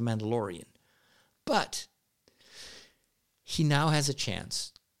future as a Mandalorian. But he now has a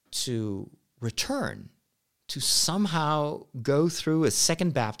chance to return, to somehow go through a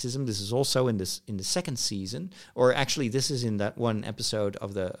second baptism. This is also in the second season, or actually this is in that one episode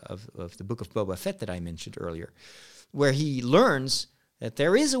of the Book of Boba Fett that I mentioned earlier, where he learns that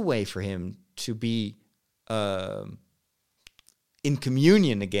there is a way for him to be in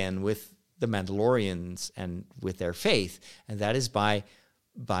communion again with the Mandalorians and with their faith, and that is by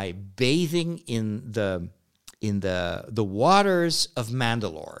bathing in the waters of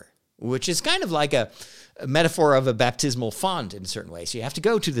Mandalore, which is kind of like a metaphor of a baptismal font in a certain way. So you have to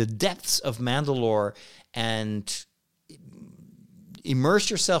go to the depths of Mandalore and immerse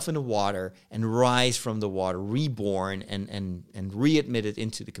yourself in the water and rise from the water, reborn and readmitted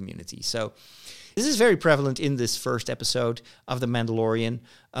into the community. So this is very prevalent in this first episode of The Mandalorian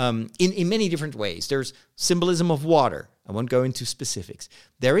in many different ways. There's symbolism of water. I won't go into specifics.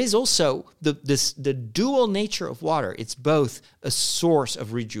 There is also the dual nature of water. It's both a source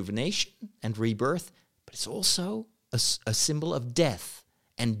of rejuvenation and rebirth, but it's also a symbol of death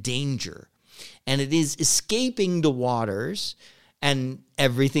and danger. And it is escaping the waters and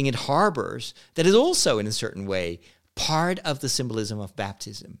everything it harbors that is also, in a certain way, part of the symbolism of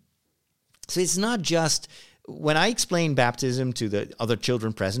baptism. So it's not just, when I explain baptism to the other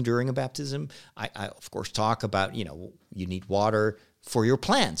children present during a baptism, I of course talk about, you need water for your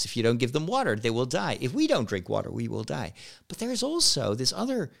plants. If you don't give them water, they will die. If we don't drink water, we will die. But there's also this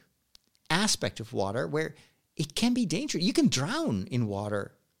other aspect of water where it can be dangerous. You can drown in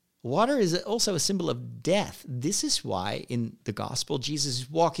water. Water is also a symbol of death. This is why in the gospel, Jesus is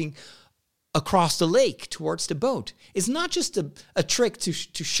walking across the lake towards the boat. It's not just a trick to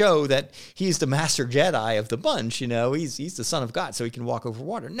show that he's the master Jedi of the bunch, he's the Son of God, so he can walk over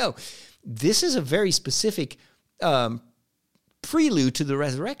water. No, this is a very specific prelude to the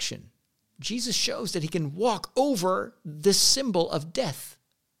resurrection. Jesus shows that he can walk over this symbol of death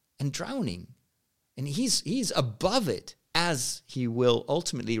and drowning. And he's above it, as he will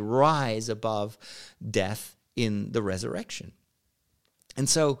ultimately rise above death in the resurrection. And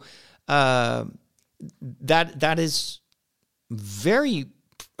so that is very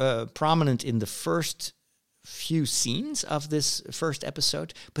prominent in the first few scenes of this first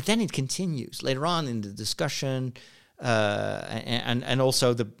episode, but then it continues later on in the discussion, and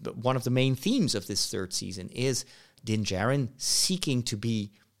also one of the main themes of this third season is Din Djarin seeking to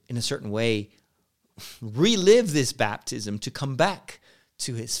be, in a certain way, relive this baptism to come back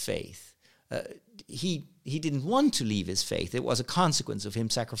to his faith. He didn't want to leave his faith. It was a consequence of him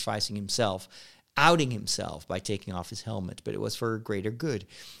sacrificing himself, outing himself by taking off his helmet, but it was for greater good.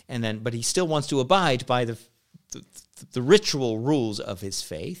 But he still wants to abide by the ritual rules of his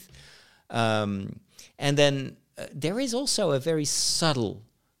faith. And then there is also a very subtle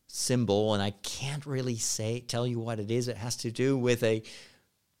symbol, and I can't really tell you what it is. It has to do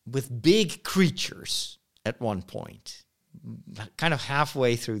with big creatures at one point, kind of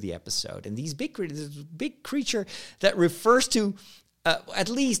halfway through the episode. And these big creature that refers to at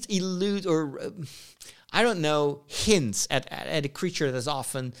least elude or, I don't know, hints at a creature that's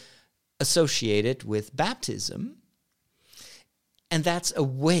often associated with baptism, and that's a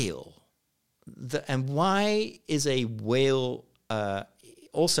whale. And why is a whale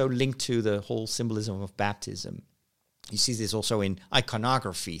also linked to the whole symbolism of baptism? You see this also in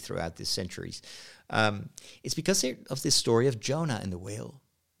iconography throughout the centuries. It's because of this story of Jonah and the whale.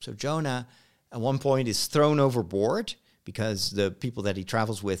 So Jonah, at one point, is thrown overboard because the people that he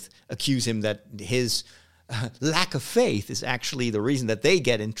travels with accuse him that his lack of faith is actually the reason that they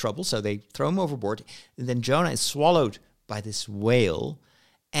get in trouble. So they throw him overboard. And then Jonah is swallowed by this whale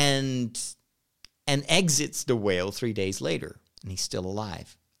and exits the whale 3 days later. And he's still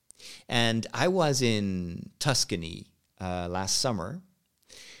alive. And I was in Tuscany last summer,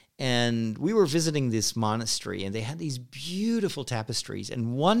 and we were visiting this monastery, and they had these beautiful tapestries.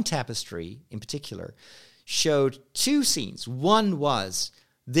 And one tapestry in particular showed two scenes. One was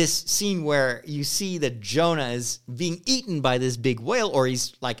this scene where you see that Jonah is being eaten by this big whale, or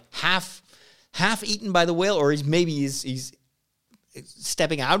he's like half eaten by the whale, or he's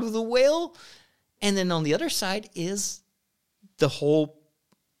stepping out of the whale. And then on the other side is the whole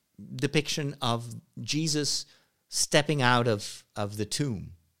depiction of Jesus stepping out of the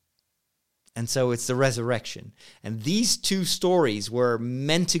tomb. And so it's the resurrection. And these two stories were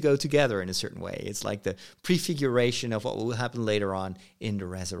meant to go together in a certain way. It's like the prefiguration of what will happen later on in the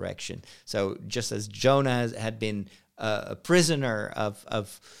resurrection. So just as Jonah had been a prisoner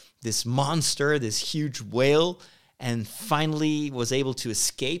of this monster, this huge whale, and finally was able to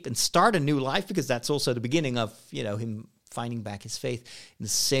escape and start a new life, because that's also the beginning of, him finding back his faith. In the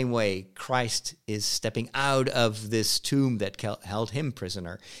same way, Christ is stepping out of this tomb that held him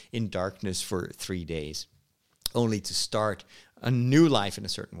prisoner in darkness for 3 days, only to start a new life in a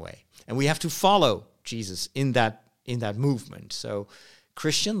certain way. And we have to follow Jesus in that movement. So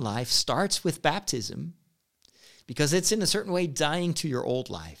Christian life starts with baptism, because it's in a certain way dying to your old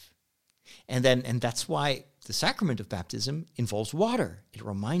life. And that's why the sacrament of baptism involves water. It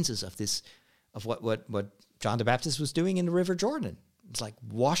reminds us of what John the Baptist was doing in the River Jordan. It's like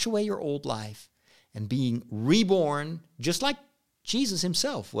wash away your old life and being reborn, just like Jesus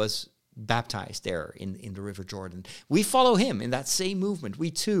himself was baptized there in the River Jordan. We follow him in that same movement. We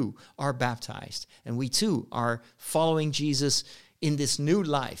too are baptized, and we too are following Jesus in this new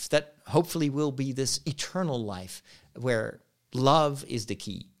life that hopefully will be this eternal life where love is the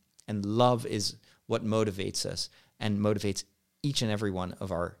key, and love is what motivates us and motivates each and every one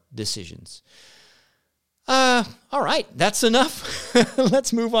of our decisions. All right, that's enough.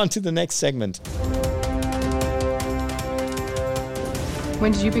 Let's move on to the next segment.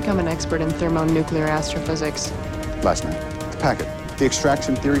 When did you become an expert in thermonuclear astrophysics? Last night. The packet. The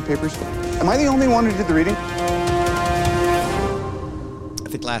extraction theory papers. Am I the only one who did the reading? I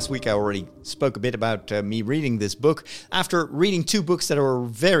think last week I already spoke a bit about me reading this book. After reading two books that were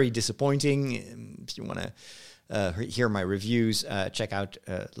very disappointing, if you want to hear my reviews, check out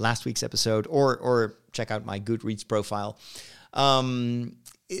last week's episode, or check out my Goodreads profile. I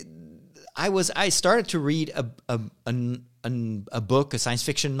started to read a book, a science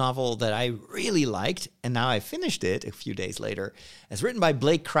fiction novel that I really liked, and now I finished it a few days later. It's written by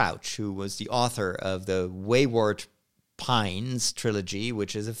Blake Crouch, who was the author of the Wayward Pines trilogy,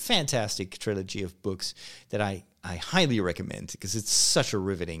 which is a fantastic trilogy of books that I highly recommend, because it's such a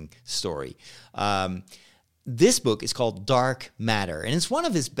riveting story. This book is called Dark Matter, and it's one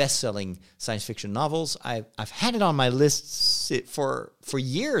of his best-selling science fiction novels. I've had it on my list for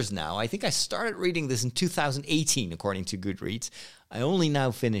years now. I think I started reading this in 2018, according to Goodreads. I only now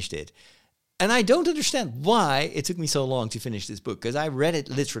finished it. And I don't understand why it took me so long to finish this book, because I read it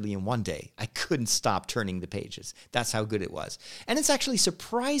literally in one day. I couldn't stop turning the pages. That's how good it was. And it's actually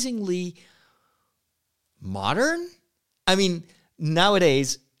surprisingly modern. I mean,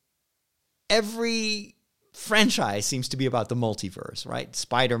 nowadays, every franchise seems to be about the multiverse, right?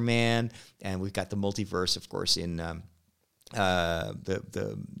 Spider-Man, and we've got the multiverse, of course, in the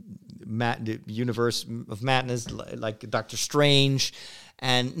universe of madness, like Doctor Strange.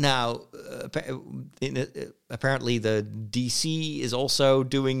 And now, apparently, the DC is also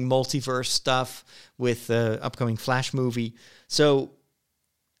doing multiverse stuff with the upcoming Flash movie. So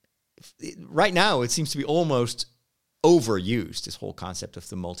right now, it seems to be almost overused, this whole concept of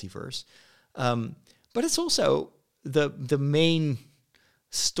the multiverse. But it's also the main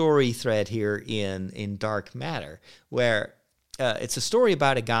story thread here in Dark Matter, where it's a story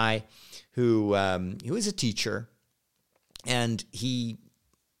about a guy who is a teacher, and he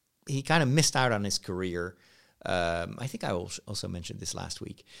kind of missed out on his career. I think I also mentioned this last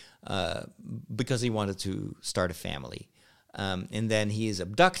week, because he wanted to start a family. And then he is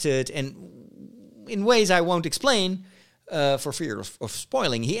abducted, and in ways I won't explain for fear of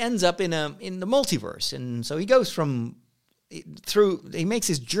spoiling, he ends up in the multiverse. And so he goes he makes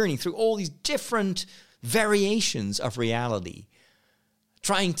his journey through all these different variations of reality,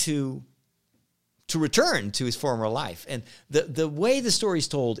 trying to return to his former life. And the way the story is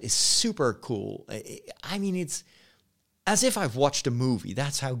told is super cool. I mean, it's as if I've watched a movie.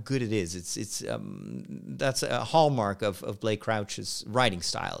 That's how good it is. That's a hallmark of Blake Crouch's writing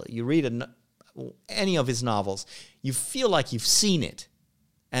style. You read any of his novels, you feel like you've seen it.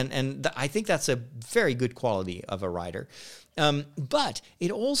 And I think that's a very good quality of a writer. But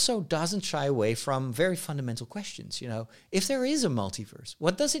it also doesn't shy away from very fundamental questions. If there is a multiverse,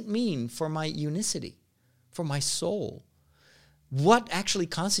 what does it mean for my unicity, for my soul? What actually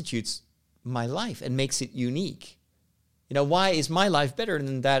constitutes my life and makes it unique? Why is my life better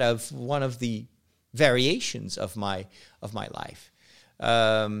than that of one of the variations of my life?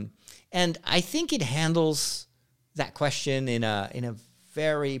 And I think it handles that question in a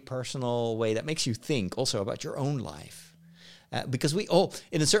very personal way that makes you think also about your own life. Because we all,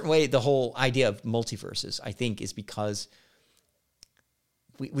 in a certain way, the whole idea of multiverses, I think, is because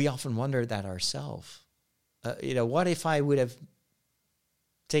we often wonder that ourselves. What if I would have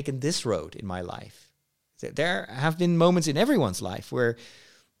taken this road in my life? There have been moments in everyone's life where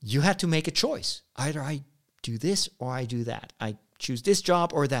you had to make a choice. Either I do this or I do that. I choose this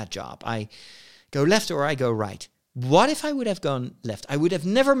job or that job. I go left or I go right. What if I would have gone left? I would have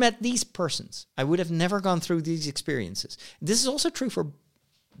never met these persons. I would have never gone through these experiences. This is also true for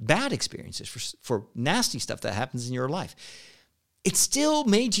bad experiences, for nasty stuff that happens in your life. It still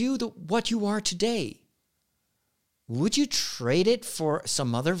made you what you are today. Would you trade it for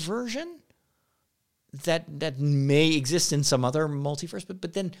some other version that may exist in some other multiverse?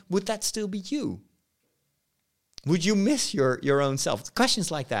 But then would that still be you? Would you miss your own self?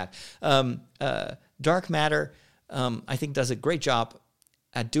 Questions like that. Dark Matter, I think, does a great job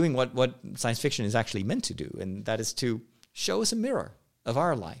at doing what science fiction is actually meant to do, and that is to show us a mirror of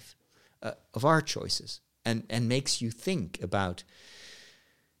our life, of our choices, and makes you think about,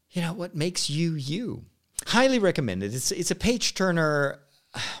 what makes you you. Highly recommended. It's a page turner.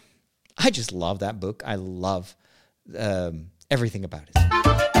 I just love that book. I love everything about it.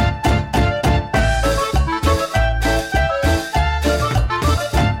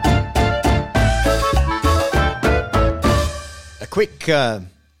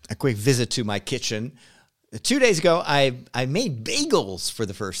 A quick visit to my kitchen. 2 days ago, I made bagels for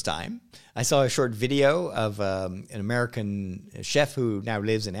the first time. I saw a short video of an American chef who now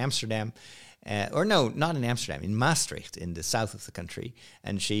lives in Amsterdam. Not in Amsterdam, in Maastricht, in the south of the country.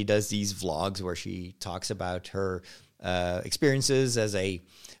 And she does these vlogs where she talks about her experiences as a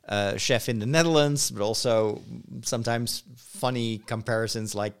chef in the Netherlands, but also sometimes funny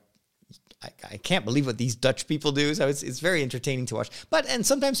comparisons like, I can't believe what these Dutch people do. So it's very entertaining to watch. And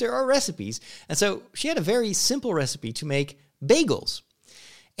sometimes there are recipes. And so she had a very simple recipe to make bagels.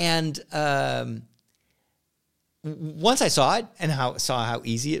 And once I saw it and saw how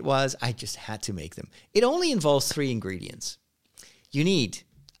easy it was, I just had to make them. It only involves 3 ingredients. You need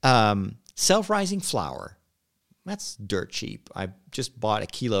self-rising flour. That's dirt cheap. I just bought a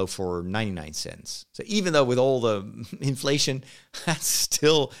kilo for 99 cents. So even though with all the inflation, that's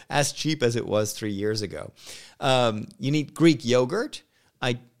still as cheap as it was 3 years ago. You need Greek yogurt.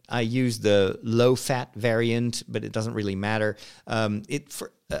 I use the low-fat variant, but it doesn't really matter.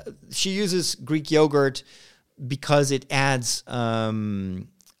 She uses Greek yogurt because it adds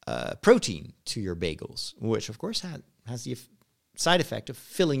protein to your bagels, which of course has the side effect of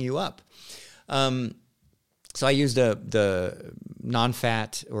filling you up. So I use the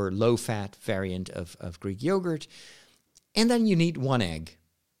non-fat or low-fat variant of Greek yogurt. And then you need 1 egg.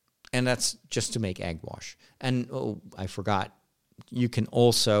 And that's just to make egg wash. And, I forgot, you can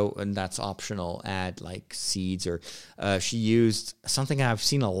also, and that's optional, add like seeds or she used something I've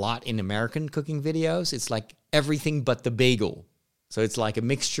seen a lot in American cooking videos. It's like everything but the bagel. So it's like a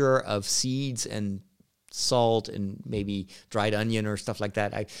mixture of seeds and salt and maybe dried onion or stuff like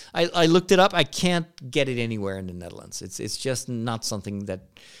that. I looked it up. I can't get it anywhere in the Netherlands. It's just not something that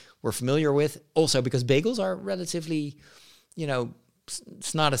we're familiar with. Also because bagels are relatively,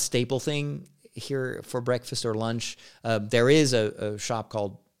 it's not a staple thing here for breakfast or lunch. There is a shop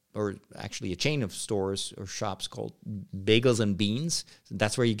called, or actually a chain of stores or shops called Bagels and Beans.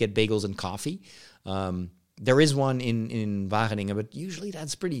 That's where you get bagels and coffee. There is one in Wageningen, but usually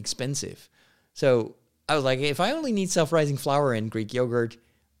that's pretty expensive. So I was like, if I only need self-rising flour and Greek yogurt,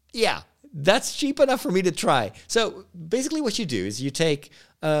 yeah, that's cheap enough for me to try. So basically what you do is you take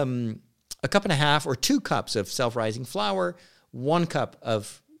a cup and a half or 2 cups of self-rising flour, 1 cup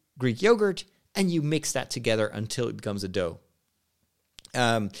of Greek yogurt, and you mix that together until it becomes a dough.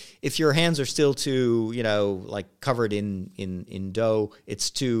 If your hands are still too, like covered in dough, it's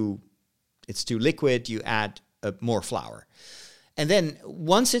too liquid, you add more flour. And then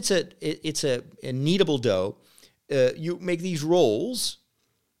once it's a kneadable dough, you make these rolls,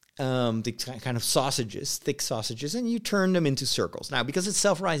 the kind of sausages, thick sausages, and you turn them into circles. Now, because it's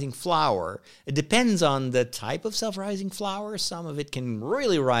self-rising flour, it depends on the type of self-rising flour. Some of it can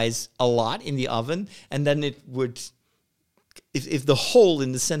really rise a lot in the oven, and then it would, if the hole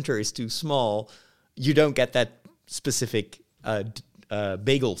in the center is too small, you don't get that specific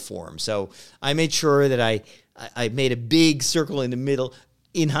bagel form. So I made sure that I made a big circle in the middle.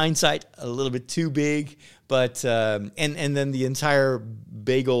 In hindsight, a little bit too big, but and then the entire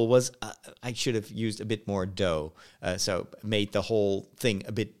bagel was, I should have used a bit more dough, so made the whole thing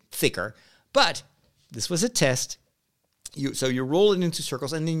a bit thicker. But this was a test. So you roll it into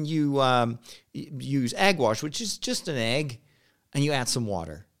circles, and then you use egg wash, which is just an egg, and you add some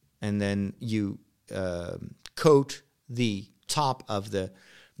water, and then you coat the top of the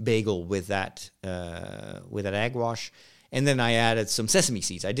bagel with that egg wash. And then I added some sesame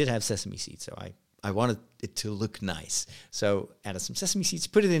seeds. I did have sesame seeds, so I wanted it to look nice. So added some sesame seeds,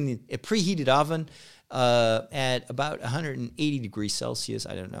 put it in a preheated oven at about 180 degrees Celsius.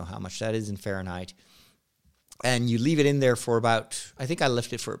 I don't know how much that is in Fahrenheit. And you leave it in there for I think I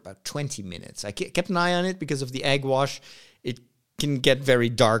left it for about 20 minutes. I kept an eye on it because of the egg wash. It can get very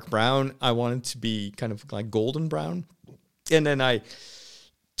dark brown. I want it to be kind of like golden brown. And then I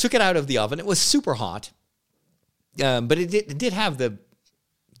took it out of the oven. It was super hot. But it did have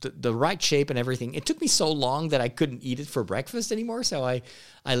the right shape and everything. It took me so long that I couldn't eat it for breakfast anymore, so I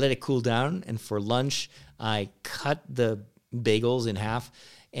let it cool down. And for lunch, I cut the bagels in half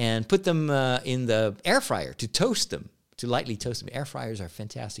and put them in the air fryer to toast them, to lightly toast them. Air fryers are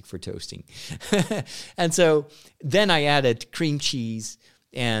fantastic for toasting. And so then I added cream cheese,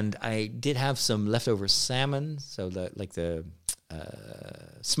 and I did have some leftover salmon, so the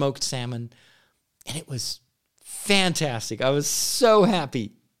smoked salmon, and it was fantastic. I was so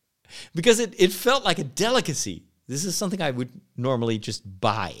happy because it felt like a delicacy. This is something I would normally just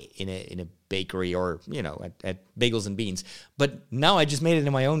buy in a bakery or, at Bagels and Beans. But now I just made it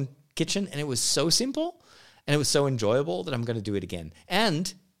in my own kitchen, and it was so simple and it was so enjoyable that I'm going to do it again.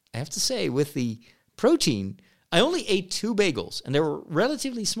 And I have to say, with the protein, I only ate 2 bagels, and they were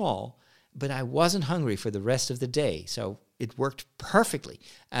relatively small, but I wasn't hungry for the rest of the day. So it worked perfectly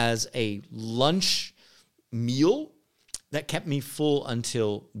as a lunch meal that kept me full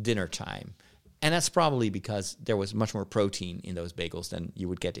until dinner time. And that's probably because there was much more protein in those bagels than you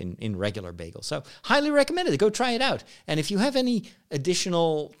would get in regular bagels. So highly recommended. Go try it out. And if you have any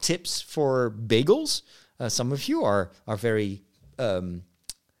additional tips for bagels, some of you are very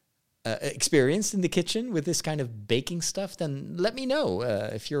experienced in the kitchen with this kind of baking stuff, then let me know.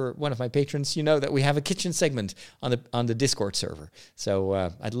 If you're one of my patrons, you know that we have a kitchen segment on the Discord server.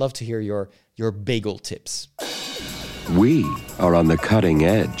 So I'd love to hear your bagel tips. We are on the cutting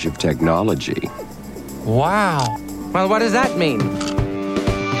edge of technology. Wow. Well, what does that mean?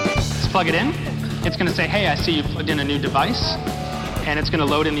 Let's plug it in. It's going to say, hey, I see you plugged in a new device. And it's going to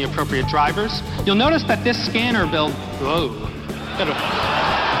load in the appropriate drivers. You'll notice that this scanner build... Whoa.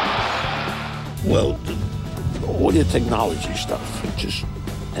 Well, all your technology stuff, it just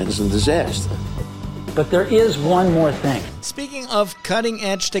ends in disaster. But there is one more thing. Speaking of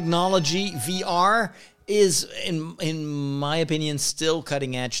cutting-edge technology, VR is, in my opinion, still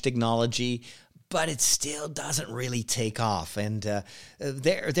cutting-edge technology, but it still doesn't really take off. And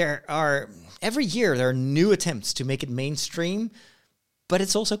there are, every year, there are new attempts to make it mainstream, but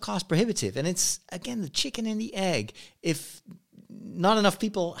it's also cost prohibitive. And it's, again, the chicken and the egg. If not enough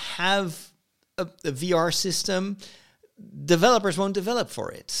people have a VR system, developers won't develop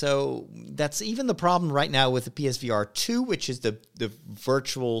for it. So that's even the problem right now with the PSVR 2, which is the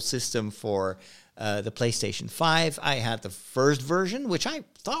virtual system for the PlayStation 5. I had the first version, which I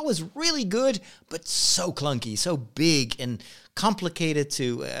thought was really good, but so clunky, so big and complicated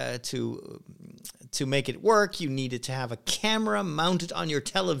to make it work. You needed to have a camera mounted on your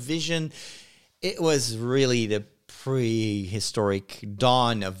television. It was really the prehistoric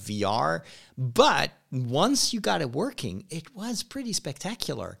dawn of VR. But once you got it working, it was pretty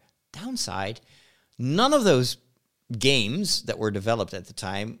spectacular. Downside, none of those games that were developed at the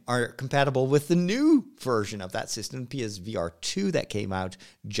time are compatible with the new version of that system, PSVR 2, that came out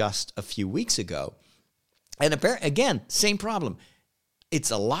just a few weeks ago. And again, same problem.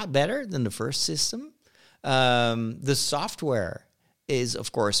 It's a lot better than the first system. The software is,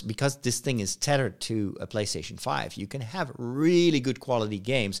 of course, because this thing is tethered to a PlayStation 5, you can have really good quality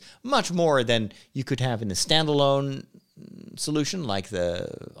games, much more than you could have in a standalone solution like the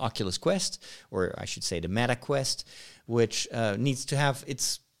Oculus Quest, or I should say the Meta Quest, which needs to have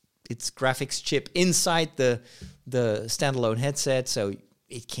its graphics chip inside the standalone headset, so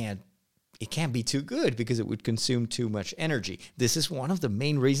it can't be too good because it would consume too much energy. This is one of the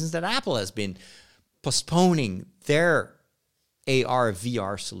main reasons that Apple has been postponing their AR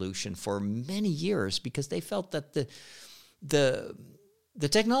VR solution for many years, because they felt that the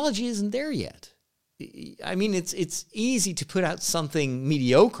technology isn't there yet. I mean, it's easy to put out something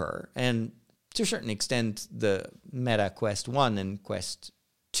mediocre, and to a certain extent, the Meta Quest 1 and Quest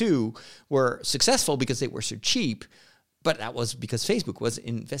 2 were successful because they were so cheap, but that was because Facebook was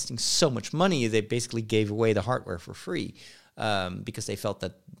investing so much money, they basically gave away the hardware for free, because they felt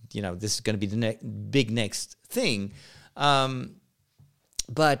that, this is going to be the big next thing.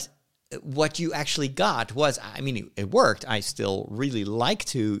 But what you actually got was, I mean, it worked. I still really like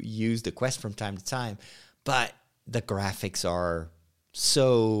to use the Quest from time to time, but the graphics are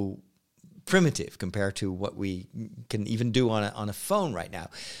so primitive compared to what we can even do on a phone right now.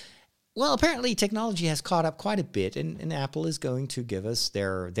 Well, apparently technology has caught up quite a bit, and Apple is going to give us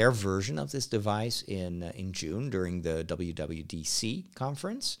their version of this device in June during the WWDC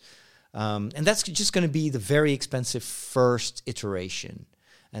conference. And that's just going to be the very expensive first iteration.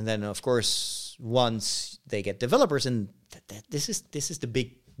 And then, of course, once they get developers, and this is the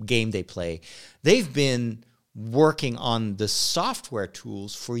big game they play, they've been working on the software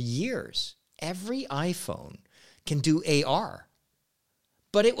tools for years. Every iPhone can do AR.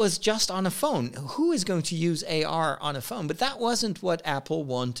 But it was just on a phone. Who is going to use AR on a phone? But that wasn't what Apple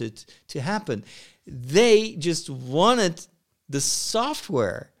wanted to happen. They just wanted the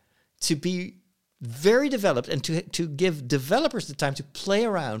software to be very developed and to give developers the time to play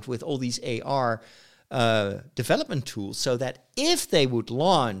around with all these AR development tools, so that if they would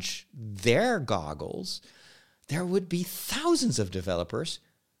launch their goggles, there would be thousands of developers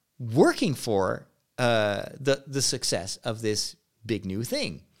working for the success of this big new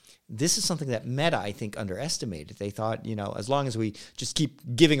thing. This is something that Meta, I think, underestimated. They thought, as long as we just keep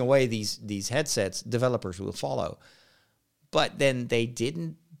giving away these headsets, developers will follow. But then they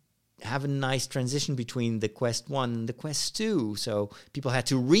didn't have a nice transition between the Quest 1 and the Quest 2, so people had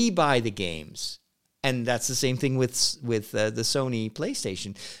to rebuy the games. And that's the same thing with the Sony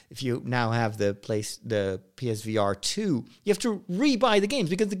PlayStation. If you now have the PSVR 2, you have to rebuy the games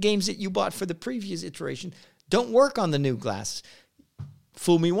because the games that you bought for the previous iteration don't work on the new glass.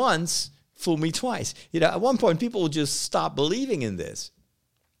 Fool me once, fool me twice. At one point, people will just stop believing in this.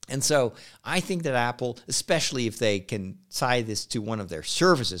 And so I think that Apple, especially if they can tie this to one of their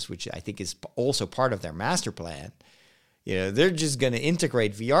services, which I think is also part of their master plan, they're just going to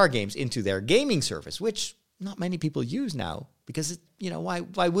integrate VR games into their gaming service, which not many people use now because,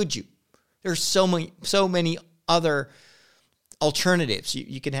 why would you? There's so many other alternatives.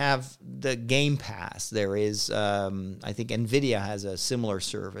 You can have the Game Pass. There is, I think NVIDIA has a similar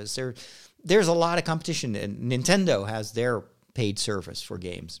service. There's a lot of competition, and Nintendo has their paid service for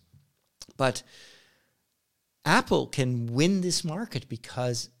games. But Apple can win this market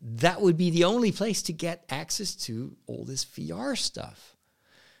because that would be the only place to get access to all this VR stuff.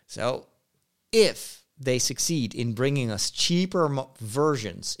 So if they succeed in bringing us cheaper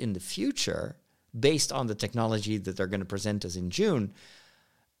versions in the future, based on the technology that they're going to present us in June,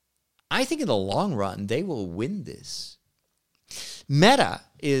 I think in the long run, they will win this. Meta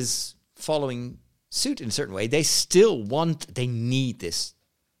is following suit in a certain way. They need this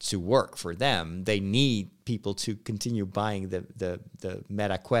to work for them. They need people to continue buying the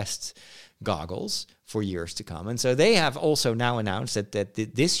Meta Quest goggles for years to come. And so they have also now announced that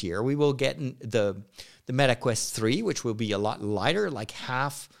this year we will get the Meta Quest 3, which will be a lot lighter, like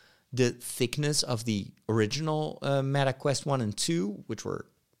half the thickness of the original Meta Quest 1 and 2, which were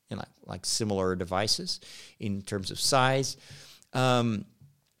like similar devices in terms of size.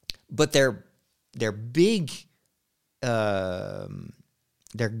 But their big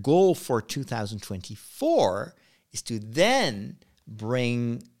their goal for 2024 is to then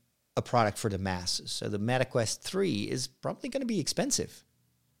bring a product for the masses. So the Meta Quest 3 is probably going to be expensive.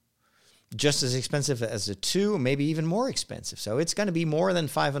 Just as expensive as the 2, maybe even more expensive. So it's going to be more than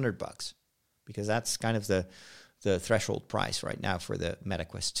 $500 because that's kind of the threshold price right now for the Meta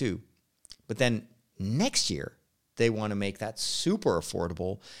Quest 2. But then next year, they want to make that super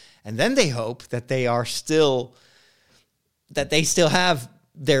affordable. And then they hope that they still have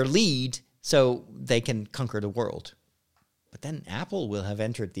their lead so they can conquer the world. But then Apple will have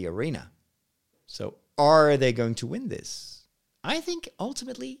entered the arena. So are they going to win this? I think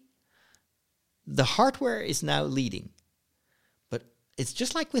ultimately the hardware is now leading. But it's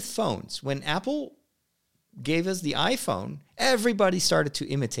just like with phones. When Apple gave us the iPhone, everybody started to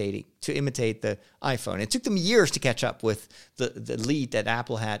imitate the iPhone. It took them years to catch up with the lead that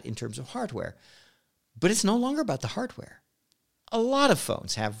Apple had in terms of hardware. But it's no longer about the hardware. A lot of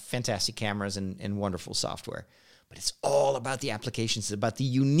phones have fantastic cameras and wonderful software. But it's all about the applications, about the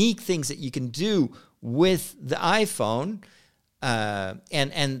unique things that you can do with the iPhone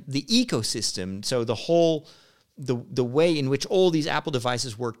and the ecosystem. So the whole, the way in which all these Apple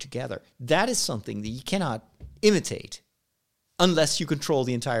devices work together, that is something that you cannot imitate unless you control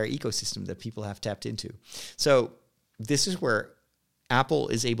the entire ecosystem that people have tapped into. So this is where Apple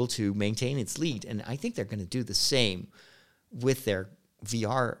is able to maintain its lead. And I think they're going to do the same with their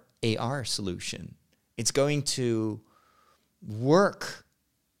VR AR solution. It's going to work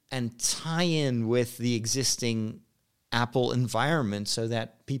and tie in with the existing Apple environment so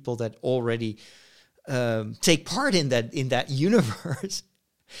that people that already take part in that universe,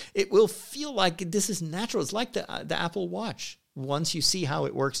 it will feel like this is natural. It's like the Apple Watch. Once you see how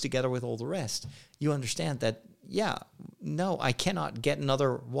it works together with all the rest, you understand that, yeah, no, I cannot get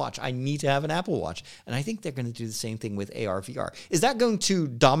another watch. I need to have an Apple Watch. And I think they're going to do the same thing with AR, VR. Is that going to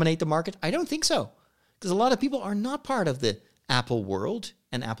dominate the market? I don't think so. Because a lot of people are not part of the Apple world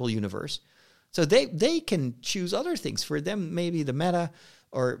and Apple universe. So they can choose other things. For them, maybe the Meta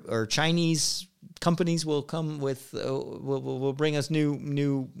or Chinese companies will come with, will bring us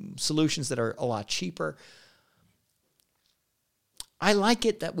new solutions that are a lot cheaper. I like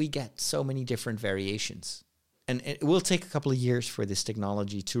it that we get so many different variations. And it will take a couple of years for this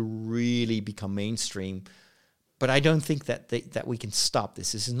technology to really become mainstream. But I don't think that we can stop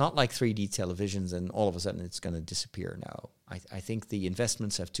this. This is not like 3D televisions and all of a sudden it's going to disappear. No, I think the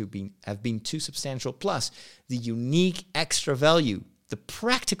investments have been too substantial. Plus, the unique extra value, the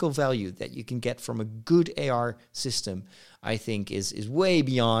practical value that you can get from a good AR system, I think is way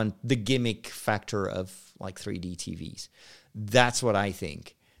beyond the gimmick factor of like 3D TVs. That's what I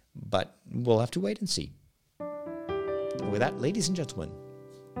think. But we'll have to wait and see. With that, ladies and gentlemen,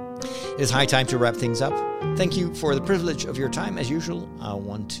 it is high time to wrap things up. Thank you for the privilege of your time. As usual, I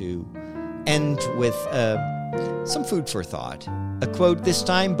want to end with some food for thought. A quote this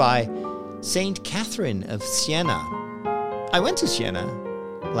time by Saint Catherine of Siena. I went to Siena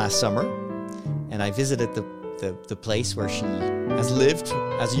last summer, and I visited the place where she has lived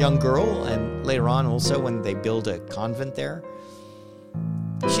as a young girl, and later on also when they built a convent there.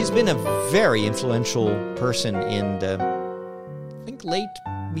 She's been a very influential person in the, I think, late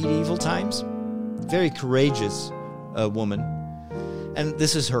medieval times. Very courageous woman. And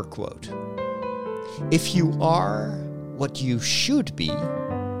this is her quote. "If you are what you should be,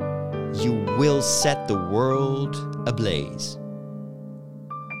 you will set the world ablaze.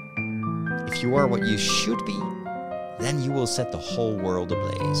 If you are what you should be, then you will set the whole world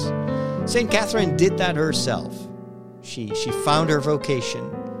ablaze." St. Catherine did that herself. She found her vocation.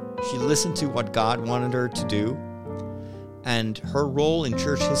 She listened to what God wanted her to do. And her role in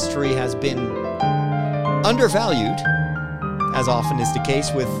church history has been undervalued, as often is the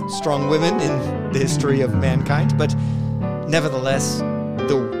case with strong women in the history of mankind. But nevertheless,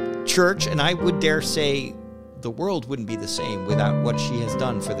 the church, and I would dare say the world wouldn't be the same without what she has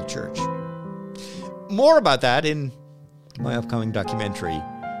done for the church. More about that in my upcoming documentary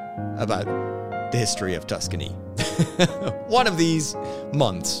about the history of Tuscany. One of these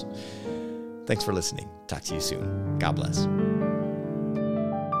months. Thanks for listening. Talk to you soon. God bless.